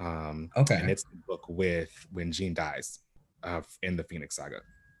 And it's the book when Jean dies in the Phoenix Saga.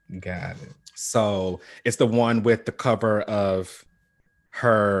 Got it. So it's the one with the cover of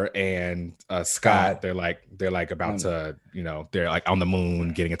her and Scott. They're like about to, you know, they're like on the moon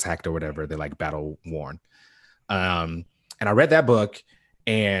getting attacked or whatever. They're like battle worn. And I read that book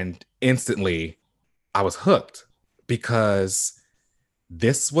and instantly I was hooked because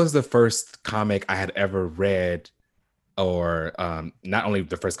this was the first comic I had ever read, or not only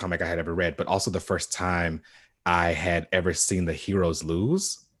the first comic I had ever read, but also the first time I had ever seen the heroes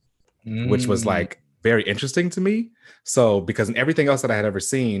lose, which was like very interesting to me. So because in everything else that I had ever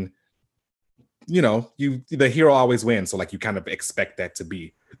seen, you know, the hero always wins. So like you kind of expect that to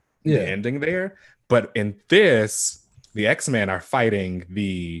be the ending there. But in this, the X-Men are fighting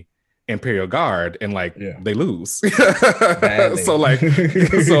the Imperial Guard and like they lose. So I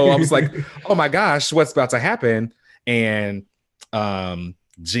was like, oh my gosh, what's about to happen? And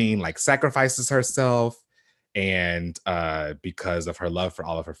Jean like sacrifices herself and because of her love for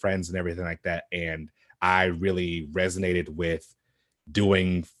all of her friends and everything like that. And I really resonated with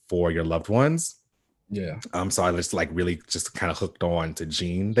doing for your loved ones. So I just like really just kind of hooked on to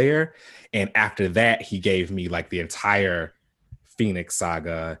Jean there. And after that, he gave me like the entire Phoenix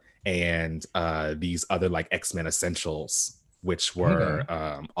Saga and these other like X-Men Essentials, which were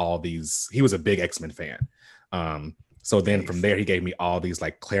all these. He was a big X-Men fan. So then from there, he gave me all these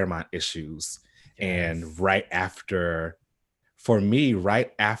like Claremont issues. And right after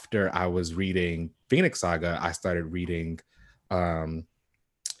I was reading Phoenix Saga, I started reading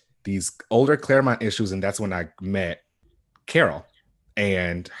these older Claremont issues, and that's when I met Carol.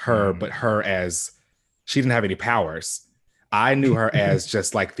 and her as she didn't have any powers. I knew her as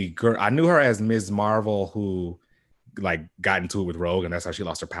just like the girl. I knew her as Ms. Marvel, who like got into it with Rogue, and that's how she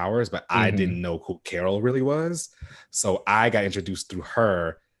lost her powers. But I didn't know who Carol really was, so I got introduced through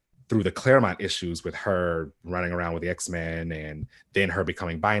her, through the Claremont issues with her running around with the X-Men, and then her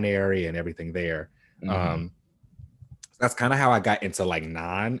becoming binary and everything there. That's kind of how I got into like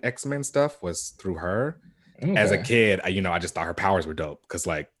non-X-Men stuff, was through her. Okay. As a kid, I just thought her powers were dope because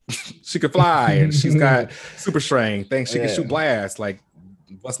like she could fly and she's got super strength things. She can shoot blasts. Like,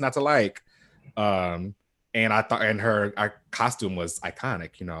 what's not to like? And I thought, and her costume was iconic.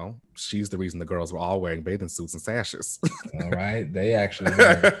 She's the reason the girls were all wearing bathing suits and sashes. All right, they actually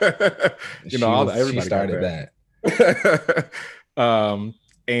were. Everybody she started that.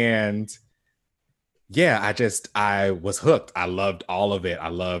 And yeah, I was hooked. I loved all of it.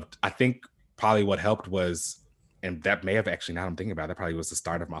 I think probably what helped was, and that may have actually, now I'm thinking about it, that probably was the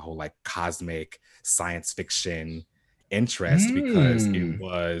start of my whole like cosmic science fiction interest, because it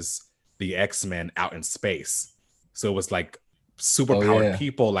was the X-Men out in space. So it was like superpowered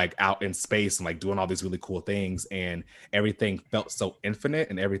people like out in space and like doing all these really cool things, and everything felt so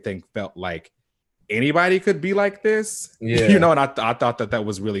infinite, and everything felt like anybody could be like this. And I thought that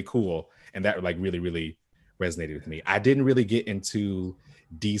was really cool, and that like really, really resonated with me. I didn't really get into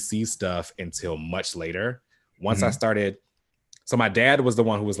DC stuff until much later. Once I started, so my dad was the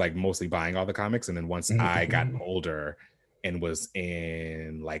one who was like mostly buying all the comics, and then once I got older and was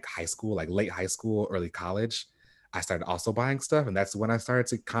in like high school, like late high school, early college, I started also buying stuff, and that's when I started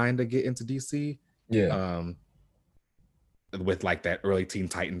to kind of get into DC. With like that early Teen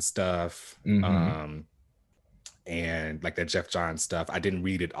Titans stuff, and like that Jeff Johns stuff. I didn't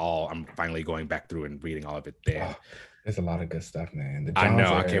read it all. I'm finally going back through and reading all of it then. Oh, there's a lot of good stuff, man. I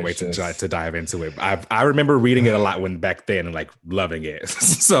know. I can't wait to dive into it. I remember reading it a lot when back then and like loving it.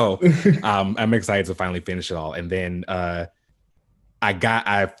 So I'm excited to finally finish it all. And then I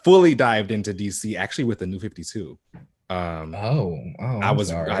fully dived into DC actually with the New 52. I was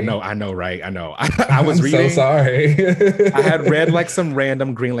sorry. I know, right? I know. I was reading. So sorry. I had read like some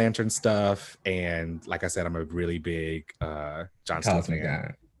random Green Lantern stuff, and like I said, I'm a really big John Stewart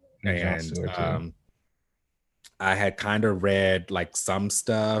fan. And I had kind of read like some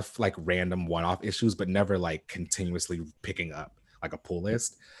stuff, like random one-off issues, but never like continuously picking up like a pull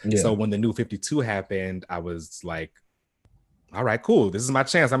list. So when the New 52 happened, I was like, all right, cool. This is my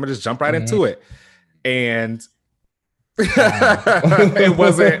chance. I'm gonna just jump right into it. And it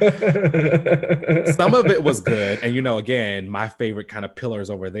wasn't, some of it was good, and again, my favorite kind of pillars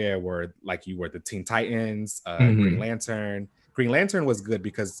over there were like you were the Teen Titans, Green Lantern was good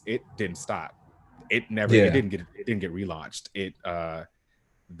because it didn't stop. It didn't get relaunched. It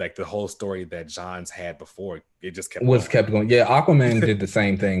like the whole story that Johns had before, it just kept going. Aquaman did the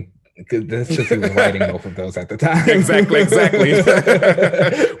same thing. That's just he was writing both of those at the time. Exactly.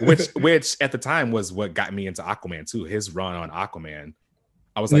 which at the time was what got me into Aquaman too. His run on Aquaman,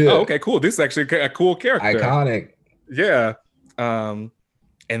 I was like, oh, okay, cool. This is actually a cool character. Iconic. Yeah. And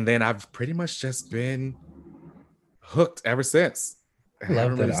then I've pretty much just been hooked ever since. I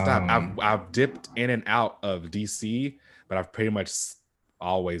haven't really stopped. I've dipped in and out of DC, but I've pretty much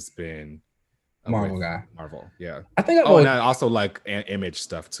always been Marvel guy. Marvel, yeah. I think and I also like Image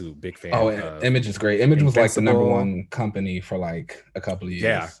stuff too. Big fan. Image is great. Image was like the number one company for like a couple of years.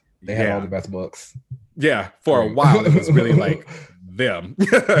 Yeah, they had all the best books. Yeah, for a while it was really like them.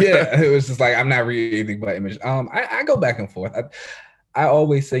 It was just like I'm not reading but Image. I go back and forth. I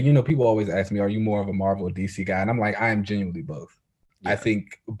always say, people always ask me, "Are you more of a Marvel or DC guy?" And I'm like, I am genuinely both. I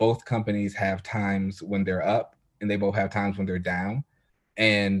think both companies have times when they're up, and they both have times when they're down,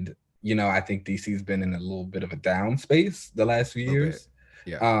 and I think DC's been in a little bit of a down space the last few years.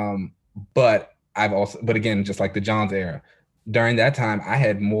 But again, just like the Johns era, during that time, I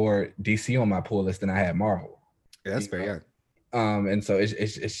had more DC on my pull list than I had Marvel. Yeah, that's fair. Yeah. And so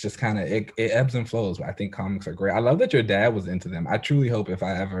it's just kind of it ebbs and flows. But I think comics are great. I love that your dad was into them. I truly hope if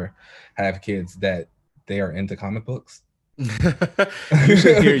I ever have kids that they are into comic books. You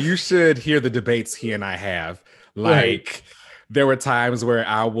should hear the debates he and I have. Like, there were times where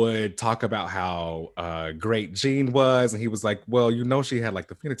I would talk about how great Jean was, and he was like, "Well, she had like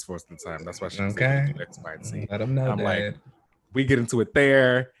the Phoenix Force at the time. That's why she was able to do X, Y, and Z." Let him know. I'm like, we get into it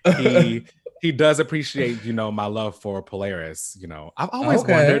there. He does appreciate, my love for Polaris. I've always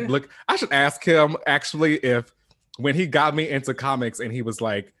wondered. Look, I should ask him actually if when he got me into comics and he was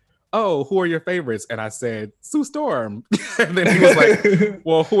like, oh, who are your favorites? And I said, Sue Storm. And then he was like,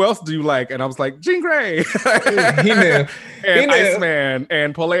 well, who else do you like? And I was like, Jean Grey. He knew. And Iceman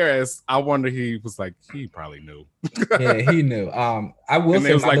and Polaris. I wonder, he was like, he probably knew. Yeah, he knew. I will and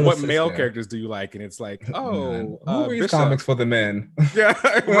say, it was like, what sister, male characters do you like? And it's like, oh, who reads Bishop. comics for the men? Yeah,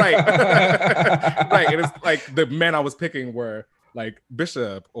 right. Right. And it's like the men I was picking were like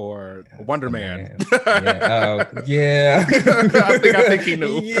Bishop or Wonder Man. Yeah. I think he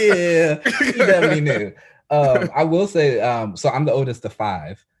knew. Yeah, he definitely knew. I will say, so I'm the oldest of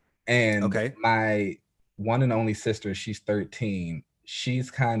 5, and my one and only sister, she's 13.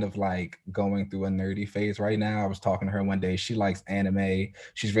 She's kind of like going through a nerdy phase right now. I was talking to her one day. She likes anime.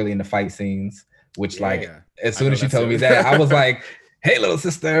 She's really into fight scenes, which as soon as she told me that, I was like, hey, little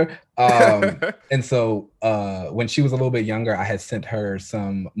sister. And so when she was a little bit younger, I had sent her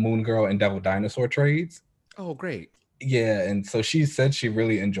some Moon Girl and Devil Dinosaur trades. Oh, great. Yeah, and so she said she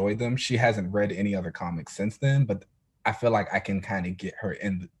really enjoyed them. She hasn't read any other comics since then, but I feel like I can kind of get her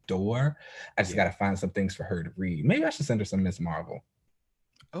in the door. I just got to find some things for her to read. Maybe I should send her some Miss Marvel.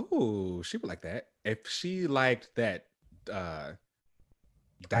 Oh, she would like that. If she liked that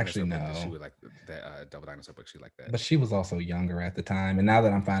actually no, she would like that Double Dinosaur book. She liked that, but she was also younger at the time, and now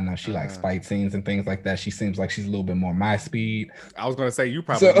that I'm finding out she likes fight scenes and things like that, she seems like she's a little bit more my speed. I was gonna say you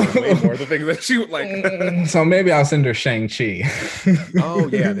probably know way more of the things that she would like. So maybe I'll send her Shang-Chi. Oh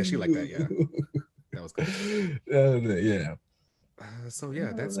yeah, that she like that. Yeah, that was good. Yeah. So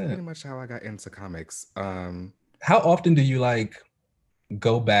yeah, that's pretty much how I got into comics. How often do you like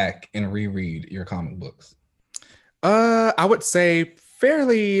go back and reread your comic books? I would say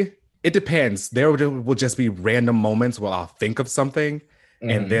fairly. It depends. There will just be random moments where I'll think of something,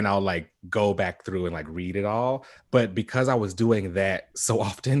 and then I'll like go back through and like read it all. But because I was doing that so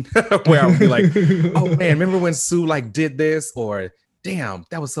often, where I would be like, "Oh man, remember when Sue like did this?" Or "Damn,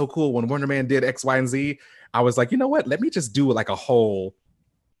 that was so cool when Wonder Man did X, Y, and Z." I was like, you know what? Let me just do like a whole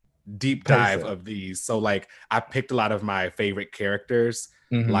deep dive of these. So like I picked a lot of my favorite characters,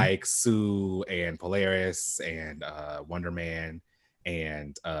 like Sue and Polaris and Wonder Man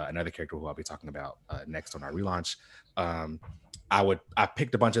and another character who I'll be talking about next on our relaunch. I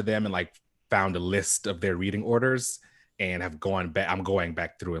picked a bunch of them and like found a list of their reading orders and have gone back. I'm going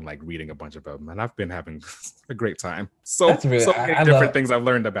back through and like reading a bunch of them, and I've been having a great time. So many different things I've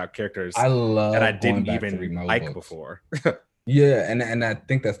learned about characters I love that I didn't even like books before. Yeah, and I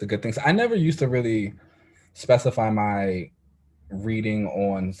think that's the good thing. So I never used to really specify my reading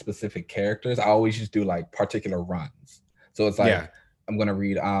on specific characters. I always just do like particular runs. So it's like I'm gonna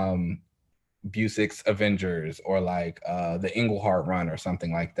read Busiek's Avengers or like the Englehart run or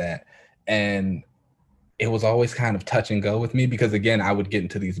something like that. And it was always kind of touch and go with me because again, I would get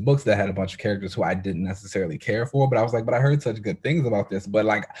into these books that had a bunch of characters who I didn't necessarily care for, but I was like, but I heard such good things about this. But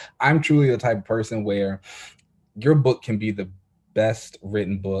like, I'm truly the type of person where your book can be the best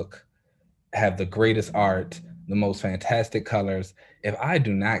written book, have the greatest art, the most fantastic colors. If I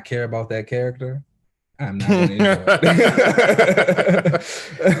do not care about that character, I'm not going to enjoy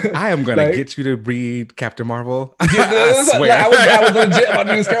it. I am going to get you to read Captain Marvel. I swear. I was legit about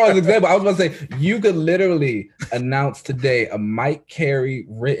to use Carol's example. I was going to say, you could literally announce today a Mike Carey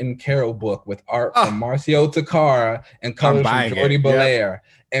written Carol book with art from Marcio Takara and colors from Jordi Belair.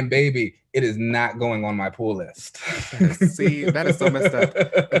 And baby, it is not going on my pull list. See, that is so messed up.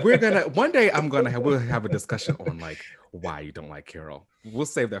 One day we'll have a discussion on like why you don't like Carol. We'll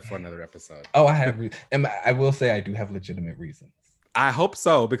save that for another episode. Oh, and I will say I do have legitimate reasons. I hope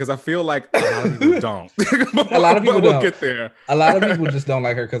so, because I feel like a lot of people don't. A lot of people don't. Get there. A lot of people just don't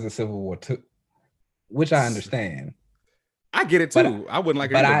like her because of Civil War II, which I understand. I get it too. I wouldn't like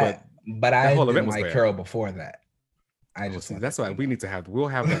her either, but I didn't like Carol before that. That's why we'll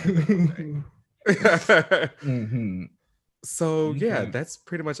have that. So yeah, that's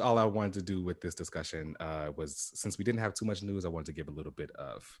pretty much all I wanted to do with this discussion. Was since we didn't have too much news, I wanted to give a little bit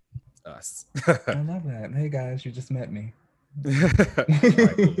of us. I love that. Hey guys, you just met me. All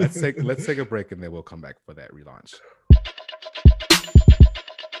right, cool. Let's take a break and then we'll come back for that relaunch.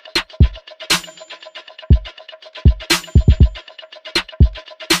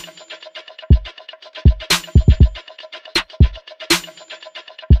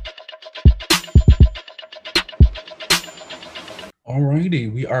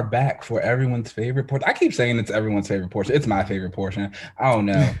 Alrighty, we are back for everyone's favorite portion. I keep saying it's everyone's favorite portion. It's my favorite portion. I don't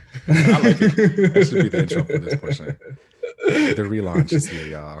know. I like it. That should be the intro for this portion. The relaunch is here,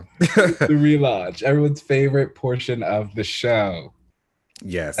 y'all. The relaunch, everyone's favorite portion of the show.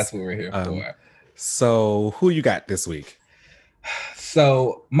 Yes, that's what we're here for. So, who you got this week?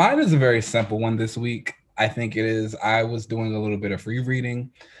 So, mine is a very simple one this week. I think it is. I was doing a little bit of free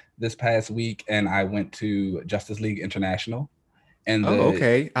reading this past week, and I went to Justice League International. And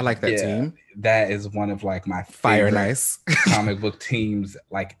okay, I like that team. That is one of like my Fire favorite nice comic book teams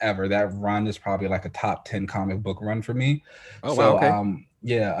like ever. That run is probably like a top 10 comic book run for me. Oh, so, wow,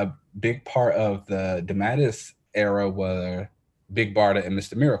 okay. A big part of the DeMatteis era were Big Barda and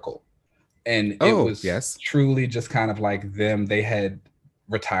Mr. Miracle. And it was truly just kind of like them. They had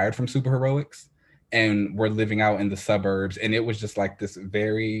retired from superheroics and were living out in the suburbs. And it was just like this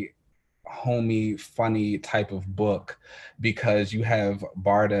very homey, funny type of book, because you have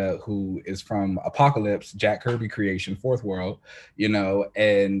Barda, who is from Apocalypse, Jack Kirby creation, Fourth World, you know,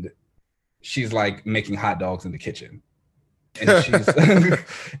 and she's like making hot dogs in the kitchen. And she's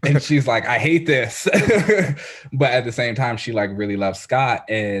and she's like, I hate this. But at the same time, she like really loves Scott,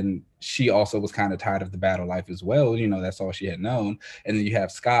 and she also was kind of tired of the battle life as well. You know, that's all she had known. And then you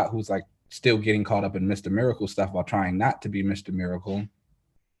have Scott, who's like still getting caught up in Mr. Miracle stuff while trying not to be Mr. Miracle.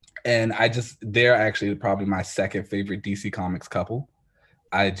 And they're actually probably my second favorite DC Comics couple.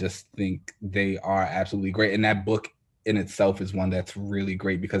 I just think they are absolutely great. And that book in itself is one that's really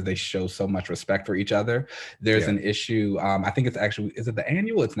great because they show so much respect for each other. There's an issue, I think it's actually, is it the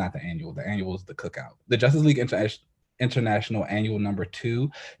annual? It's not the annual. The annual is the cookout. The Justice League International annual number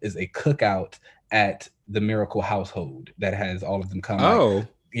 2 is a cookout at the Miracle household that has all of them come. Oh.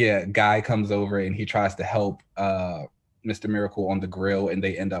 Guy comes over and he tries to help Mr. Miracle on the grill, and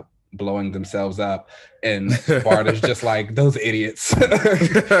they end up blowing themselves up, and Barda's just like, those idiots.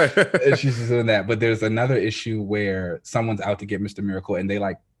 And she's just doing that. But there's another issue where someone's out to get Mr. Miracle, and they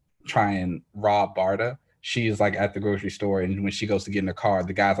like try and rob Barda. She's like at the grocery store, and when she goes to get in the car,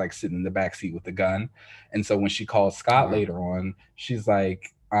 the guy's like sitting in the back seat with the gun. And so when she calls Scott later on, she's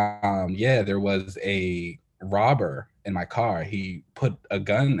like, there was a robber in my car. He put a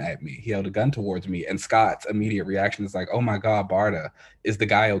gun at me. He held a gun towards me. And Scott's immediate reaction is like, oh my God, Barda, is the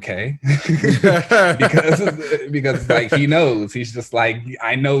guy okay? because like he knows. He's just like,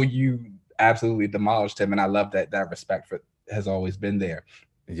 I know you absolutely demolished him. And I love that respect has always been there.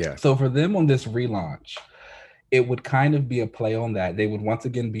 Yeah. So for them on this relaunch, it would kind of be a play on that. They would once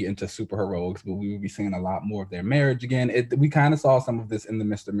again be into superheroics, but we would be seeing a lot more of their marriage again. We kind of saw some of this in the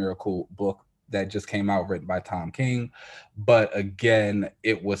Mr. Miracle book that just came out, written by Tom King. But again,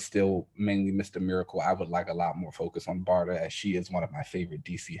 it was still mainly Mr. Miracle. I would like a lot more focus on Barda, as she is one of my favorite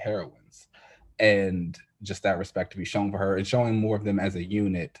DC heroines. And just that respect to be shown for her, and showing more of them as a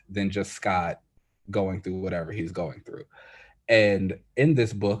unit than just Scott going through whatever he's going through. And in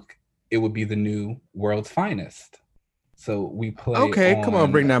this book, it would be the new World's Finest. So we play. Okay, come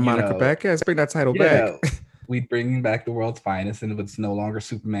on, bring that moniker back. Yes, bring that title back. We'd bring back the World's Finest, and it's no longer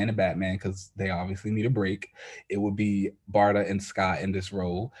Superman and Batman because they obviously need a break. It would be Barda and Scott in this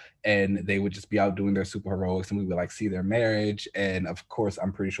role, and they would just be out doing their superheroics, and we would like see their marriage. And of course,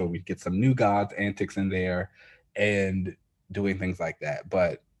 I'm pretty sure we'd get some New Gods antics in there and doing things like that.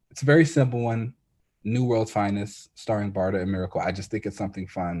 But it's a very simple one. New World's Finest, starring Barda and Miracle. I just think it's something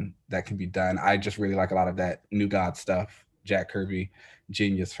fun that can be done. I just really like a lot of that New God stuff. Jack Kirby,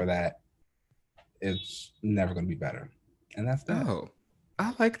 genius for that. It's never going to be better. And that's that. Oh,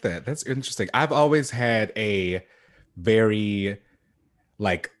 I like that. That's interesting. I've always had a very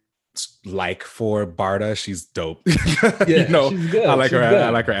like for Barda. She's dope. Yeah, you know, she's good. I like she's her. good. I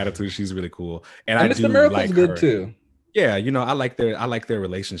like her attitude. She's really cool. And I Mr. do Miracle's like good her too. Yeah, you know, I like their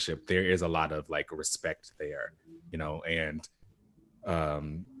relationship. There is a lot of like respect there, you know, and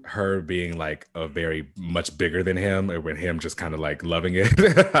her being like a very much bigger than him, and with him just kind of like loving it.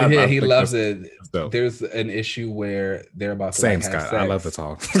 Yeah, he loves it. So. There's an issue where they're about to have sex. I love the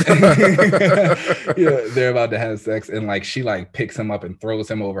talk. Yeah, they're about to have sex, and like she like picks him up and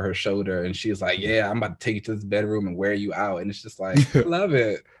throws him over her shoulder, and she's like, "Yeah, I'm about to take you to this bedroom and wear you out." And it's just like, I love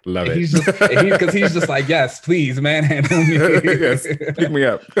it, love and it. He's just because he's just like, "Yes, please, manhandle me." Yes, pick me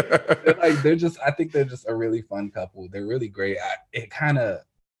up. I think they're just a really fun couple. They're really great. It kind of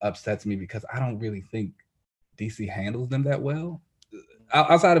upsets me because I don't really think DC handles them that well.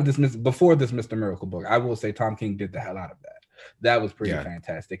 Outside of this, before this Mr. Miracle book, I will say Tom King did the hell out of that. That was pretty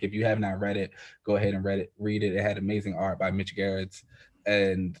fantastic. If you have not read it, go ahead and read it. It had amazing art by Mitch Gerrits,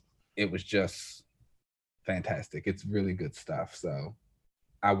 and it was just fantastic. It's really good stuff. So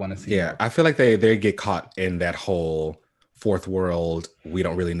I want to see. Yeah, I feel like they get caught in that whole fourth world, we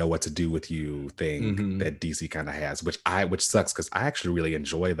don't really know what to do with you thing that DC kind of has, which sucks because I actually really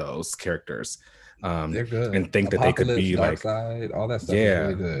enjoy those characters. They're good. And think that they could be like Side, all that stuff. Yeah,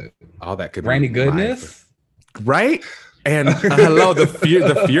 is really good. All that could Randy be Goodness, right? And hello, the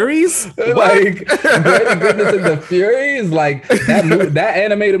Furies, like Randy Goodness and the Furies, like that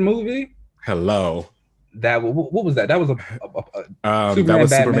animated movie. Hello, what was that? That was a Superman, that was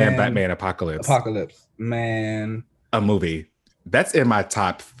Batman, Batman Apocalypse. Apocalypse. Man, a movie that's in my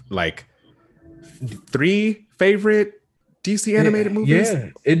top like 3 favorite DC animated movies. Yeah,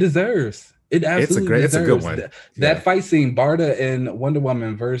 it deserves. It absolutely it's a good deserves. one. That fight scene, Barda and Wonder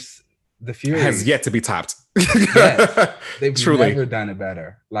Woman versus the Fury, has yet to be topped. Yes, they've Truly never done it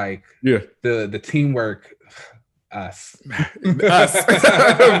better. Like the teamwork. Us. Very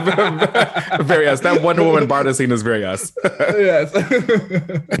us. That Wonder Woman Barda scene is very us. Yes.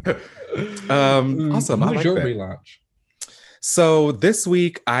 Awesome. Who's your relaunch? So this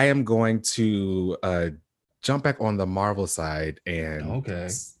week I am going to jump back on the Marvel side and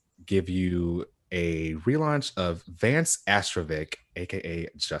give you a relaunch of Vance Astrovic, aka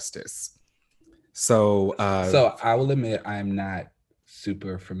Justice. So I will admit I am not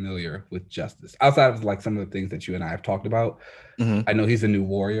super familiar with Justice outside of like some of the things that you and I have talked about. Mm-hmm. I know he's a new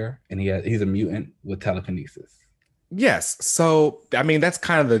warrior and he's a mutant with telekinesis. Yes. So I mean that's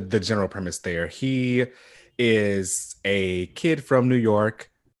kind of the general premise there. He is a kid from New York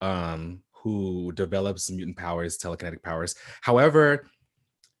who develops mutant powers, telekinetic powers. However,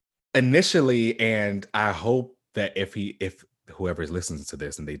 initially, and I hope that if whoever listens to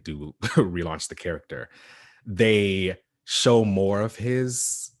this and they do relaunch the character, they show more of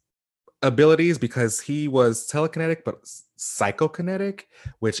his abilities, because he was telekinetic but psychokinetic,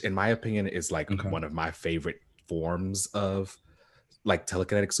 which in my opinion is like one of my favorite forms of like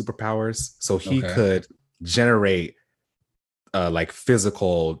telekinetic superpowers. So he could generate like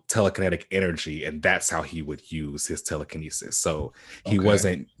physical telekinetic energy, and that's how he would use his telekinesis. So he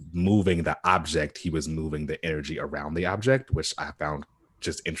wasn't moving the object, he was moving the energy around the object, which I found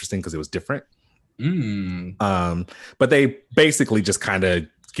just interesting because it was different. But they basically just kind of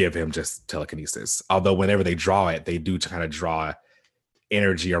give him just telekinesis, although whenever they draw it, they do kind of draw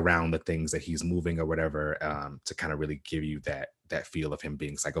energy around the things that he's moving or whatever, to kind of really give you that feel of him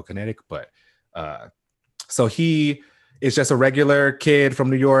being psychokinetic. But so he is just a regular kid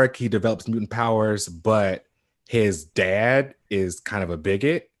from New York. He develops mutant powers, but his dad is kind of a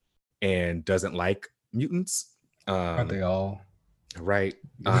bigot and doesn't like mutants. Aren't they all? Right.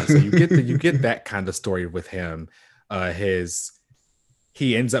 So you get that kind of story with him.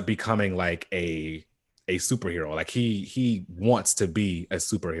 He ends up becoming like a superhero. Like he wants to be a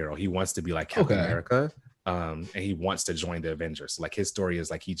superhero. He wants to be like Captain America. And he wants to join the Avengers. Like his story is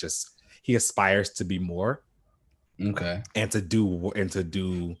like he aspires to be more. And to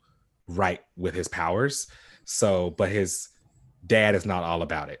do right with his powers. So, but his dad is not all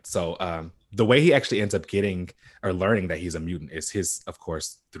about it. So the way he actually ends up getting or learning that he's a mutant is of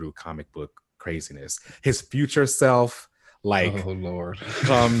course, through comic book craziness. His future self, like, oh Lord,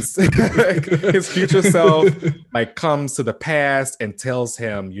 comes his future self like comes to the past and tells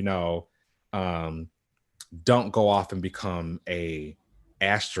him, don't go off and become a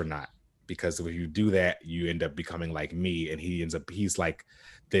astronaut, because if you do that, you end up becoming like me. And he's like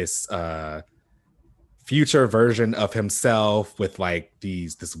this future version of himself with like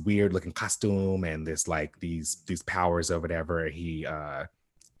this weird looking costume and this like these powers or whatever.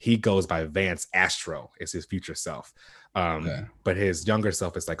 He goes by Vance Astro. It's his future self. But his younger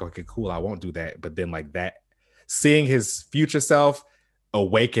self is like, okay, cool, I won't do that. But then like that, seeing his future self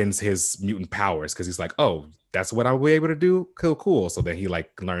awakens his mutant powers, because he's like, oh, that's what I'll be able to do. Cool. So then he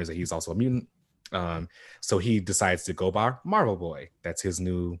like learns that he's also a mutant. So he decides to go by Marvel Boy. That's his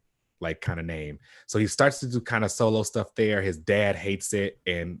new like kind of name. So he starts to do kind of solo stuff there. His dad hates it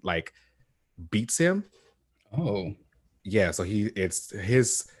and like beats him. Oh, yeah. So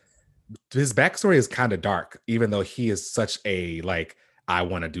his backstory is kind of dark, even though he is such a like I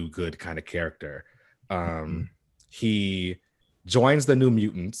want to do good kind of character. He joins the New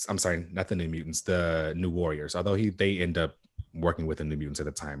Mutants. I'm sorry, not the New Mutants, the New Warriors. Although they end up working with the New Mutants at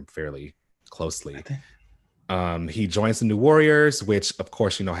the time fairly closely. He joins the New Warriors, which of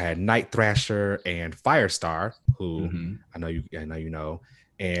course had Night Thrasher and Firestar, who I know you know.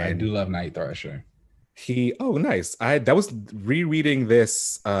 And I do love Night Thrasher. Nice. That was rereading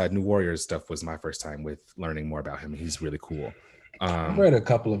this New Warriors stuff was my first time with learning more about him. He's really cool. I've read a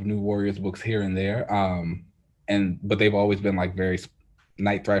couple of New Warriors books here and there, but they've always been like very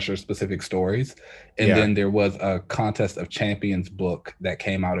Night Thrasher specific stories. And then there was a Contest of Champions book that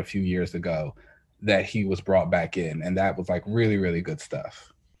came out a few years ago that he was brought back in, and that was like really, really good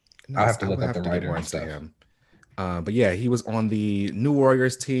stuff. Nice. I'll have to look up the writer and stuff. Him. But yeah, he was on the New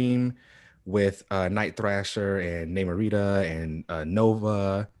Warriors team with Night Thrasher and Namorita and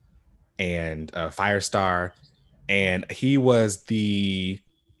Nova and Firestar, and he was the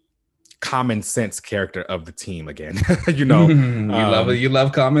common sense character of the team again. You know, you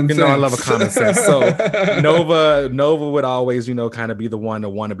love common sense. You know, I love a common sense. So Nova would always, you know, kind of be the one to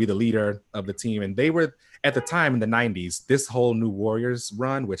want to be the leader of the team. And they were at the time in the 90s, this whole New Warriors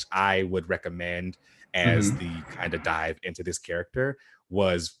run, which I would recommend as the kind of dive into this character,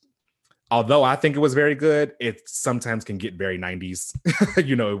 was, although I think it was very good, it sometimes can get very 90s.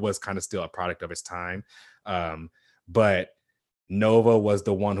 You know, it was kind of still a product of its time. But Nova was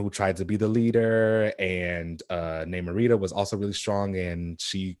the one who tried to be the leader, and Namorita was also really strong, and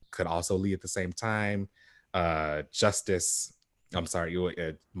she could also lead at the same time. Justice, I'm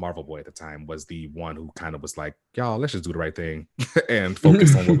sorry, Marvel Boy at the time was the one who kind of was like, y'all, let's just do the right thing and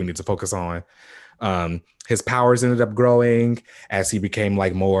focus on what we need to focus on. His powers ended up growing as he became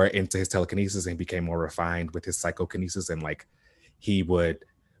like more into his telekinesis and became more refined with his psychokinesis, and like he would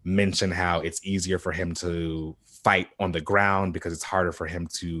mention how it's easier for him to fight on the ground because it's harder for him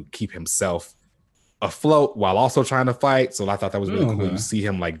to keep himself afloat while also trying to fight. So I thought that was really cool to see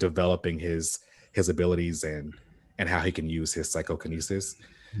him like developing his abilities and how he can use his psychokinesis.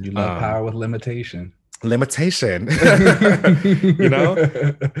 You love power with limitation. You know?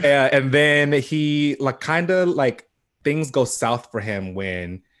 And then he like kind of like things go south for him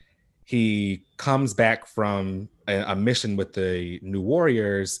when he comes back from a mission with the New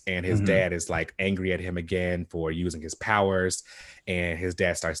Warriors, and his dad is like angry at him again for using his powers, and his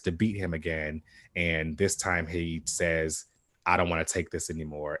dad starts to beat him again. And this time he says, I don't want to take this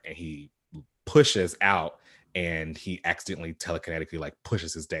anymore. And he pushes out, and he accidentally telekinetically like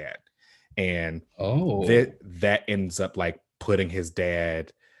pushes his dad. And that ends up like putting his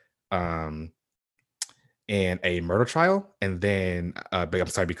dad in a murder trial, and then I'm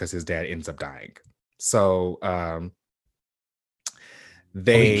sorry, because his dad ends up dying. So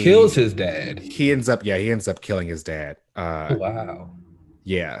he kills his dad. He ends up killing his dad. Wow.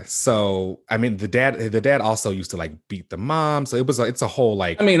 Yeah. So I mean, the dad also used to like beat the mom. So it's a whole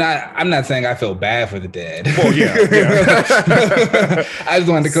like. I mean, I'm not saying I feel bad for the dad. Well, yeah. I just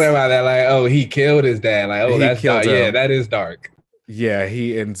wanted to clarify that, like, oh, he killed his dad. Like, oh, that's dark. Yeah, that is dark. Yeah,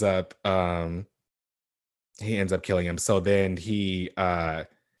 he ends up killing him. So then he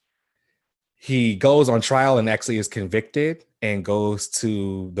goes on trial and actually is convicted and goes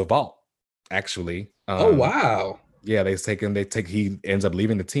to the vault. Actually. Oh wow. Yeah, he ends up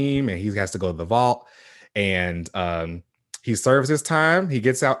leaving the team, and he has to go to the vault, and he serves his time. He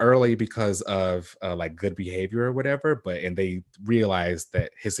gets out early because of like good behavior or whatever, and they realize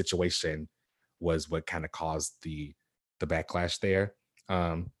that his situation was what kind of caused the backlash there.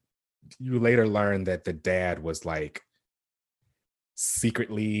 You later learn that the dad was like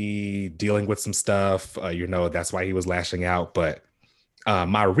secretly dealing with some stuff, you know, that's why he was lashing out. But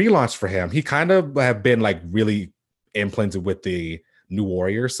my relaunch for him, he kind of have been like really implanted with the New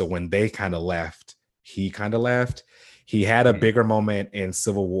Warriors. So when they kind of left, he kind of left. He had a bigger moment in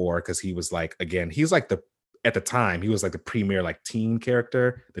Civil War because he was like, again, he's like at the time, he was like the premier like teen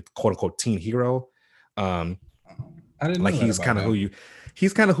character, the quote unquote teen hero. I didn't know like he's kind of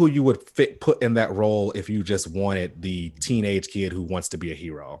who you would put in that role if you just wanted the teenage kid who wants to be a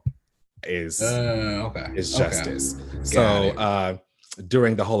hero. Is Justice. Okay. So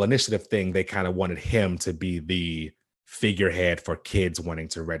during the whole initiative thing, they kind of wanted him to be the figurehead for kids wanting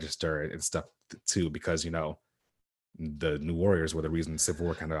to register and stuff too, because, you know, the New Warriors were the reason Civil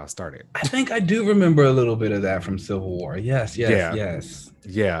War kind of got started. I think I do remember a little bit of that from Civil War. Yes.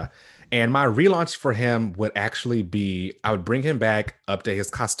 Yeah. And my relaunch for him would actually be, I would bring him back, update his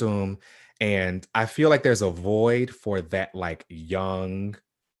costume. And I feel like there's a void for that like young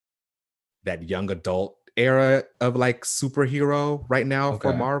adult era of like superhero right now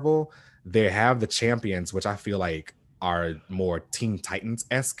for Marvel. They have the Champions, which I feel like are more Teen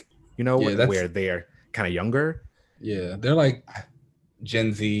Titans-esque, you know, where they're kind of younger. Yeah, they're like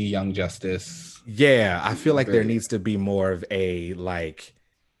Gen Z, Young Justice. Yeah, I feel like there needs to be more of a like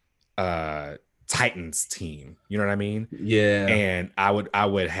Titans team. You know what I mean? Yeah. And I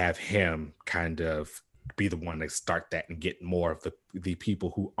would have him kind of be the one to start that and get more of the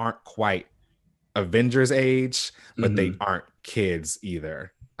people who aren't quite Avengers age, but they aren't kids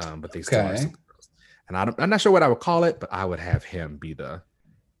either. But they still are superheroes. And I'm not sure what I would call it, but I would have him be the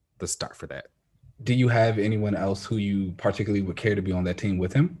start for that. Do you have anyone else who you particularly would care to be on that team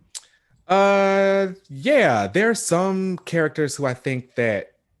with him? Yeah, there are some characters who I think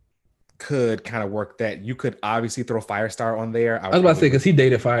that could kind of work that. You could obviously throw Firestar on there. I was about to say, because he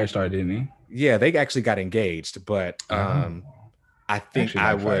dated Firestar, didn't he? Yeah, they actually got engaged, but I think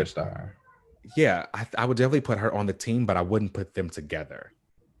I would. Firestar. Yeah, I would definitely put her on the team, but I wouldn't put them together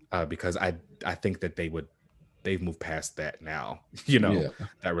because I think that they would they've moved past that now. You know,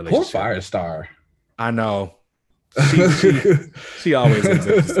 that relationship. Poor Firestar. I know. She always ends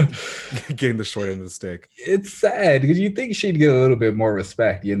up just getting the short end of the stick. It's sad because you think she'd get a little bit more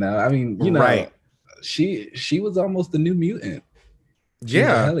respect, you know. I mean, you know, right. She was almost the New Mutant.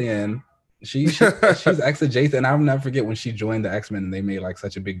 Yeah. Hellion. She's ex of Jason. I'll never forget when she joined the X-Men and they made like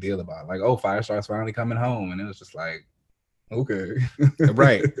such a big deal about it. Like, oh, Firestar's finally coming home. And it was just like, okay.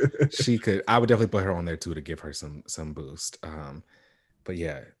 Right. I would definitely put her on there too to give her some boost. But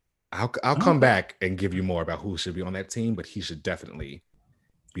yeah, I'll come back and give you more about who should be on that team, but he should definitely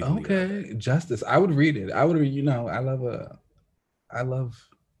be the leader. Justice. I would read it. I would read, you know, I love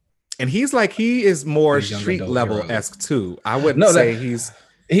and he is more street level-esque too. I wouldn't say he was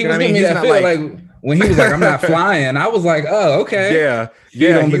giving me that feel like when he was like, I'm not flying, I was like, oh, okay. Yeah.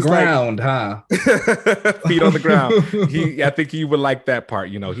 Feet on the ground, huh? Feet on the ground. I think he would like that part.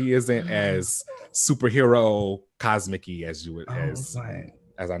 You know, he isn't as superhero cosmic-y as you would as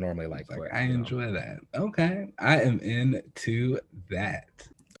I normally like. But, I enjoy that. Okay. I am into that.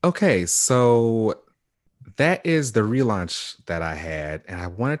 Okay, so that is the relaunch that I had, and I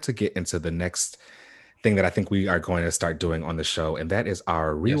wanted to get into the next thing that I think we are going to start doing on the show, and that is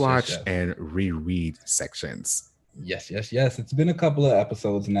our rewatch and reread sections. Yes. It's been a couple of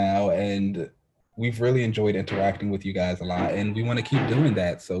episodes now, and we've really enjoyed interacting with you guys a lot, and we want to keep doing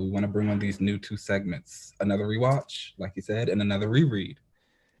that. So we want to bring on these new 2 segments, another rewatch, like you said, and another reread.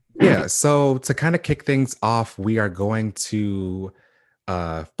 Yeah, so to kind of kick things off, we are going to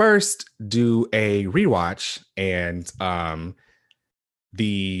first do a rewatch, and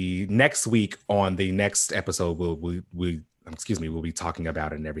the next week on the next episode we'll be talking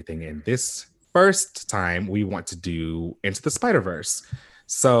about it and everything. And this first time we want to do Into the Spider-Verse.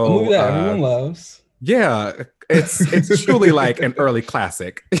 So a movie that everyone loves. Yeah, it's truly like an early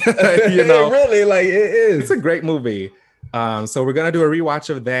classic. You know, really, like it is. It's a great movie. So we're gonna do a rewatch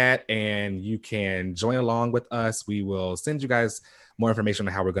of that, and you can join along with us. We will send you guys more information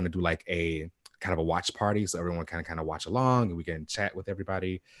on how we're gonna do like a kind of a watch party, so everyone can kind of watch along and we can chat with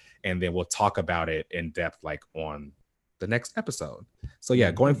everybody, and then we'll talk about it in depth like on the next episode. So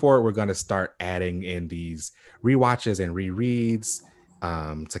yeah, going forward, we're gonna start adding in these rewatches and rereads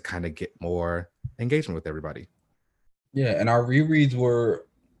to kind of get more engagement with everybody. Yeah, and our rereads were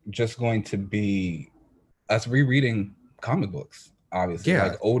just going to be us rereading comic books, obviously.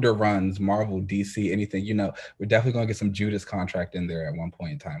 Like older runs, Marvel, DC, anything. You know, we're definitely going to get some Judas Contract in there at one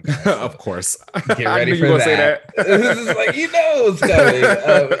point in time, guys. So of course. Get ready for that. This is like, you know it's coming.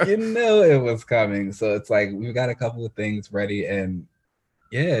 You know it was coming. So it's like, we've got a couple of things ready, and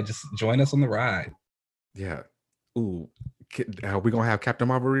yeah, just join us on the ride. Yeah. Ooh, are we going to have Captain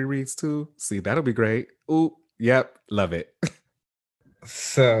Marvel rereads too? See, that'll be great. Ooh, yep, love it.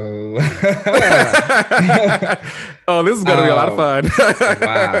 So oh, this is gonna be a lot of fun.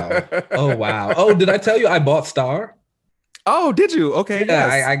 Wow. Oh, did I tell you I bought Star? Oh, did you? Okay.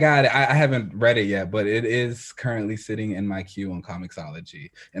 Yeah, yes. I got it. I haven't read it yet, but it is currently sitting in my queue on Comixology.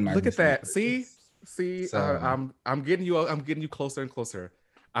 Look at that. See, so, I'm getting you closer and closer.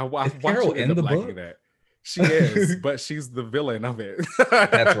 I want you to end up liking that. She is, but she's the villain of it.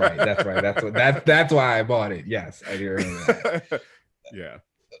 That's right. That's why I bought it. Yes, I do remember that. Yeah,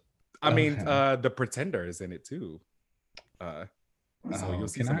 I mean, the Pretender is in it too. So you'll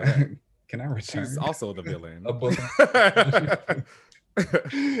see some of that. Can I return? She's also the villain.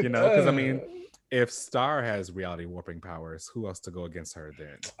 You know, because I mean, if Star has reality warping powers, who else to go against her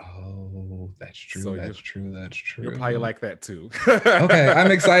then? Oh, that's true. So that's true. You'll probably like that too. Okay,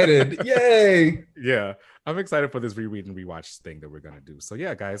 I'm excited. Yay! Yeah, I'm excited for this reread and rewatch thing that we're gonna do. So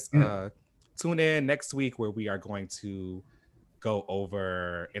yeah, guys, tune in next week where we are going to go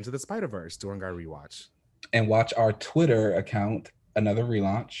over Into the Spider-Verse during our rewatch. And watch our Twitter account, Another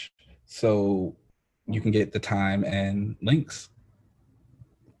Relaunch, so you can get the time and links.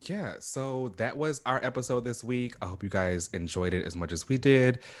 Yeah, so that was our episode this week. I hope you guys enjoyed it as much as we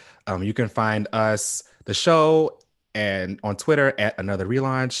did. You can find us, the show, and on Twitter at Another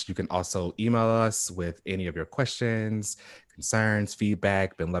Relaunch. You can also email us with any of your questions, concerns,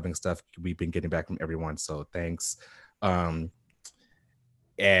 feedback. Been loving stuff we've been getting back from everyone, so thanks.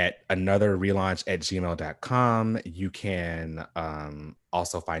 At anotherrelaunch@gmail.com. You can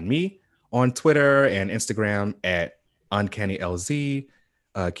also find me on Twitter and Instagram at UncannyLZ.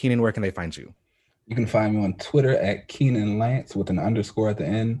 Keenan, where can they find you? You can find me on Twitter at Keenan Lance with an underscore at the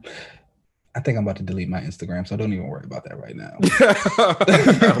end. I think I'm about to delete my Instagram, so don't even worry about that right now.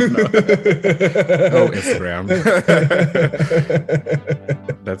 Oh, Instagram.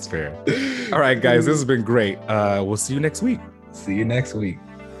 That's fair. All right, guys, this has been great. We'll see you next week. See you next week.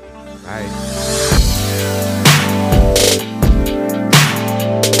 Bye.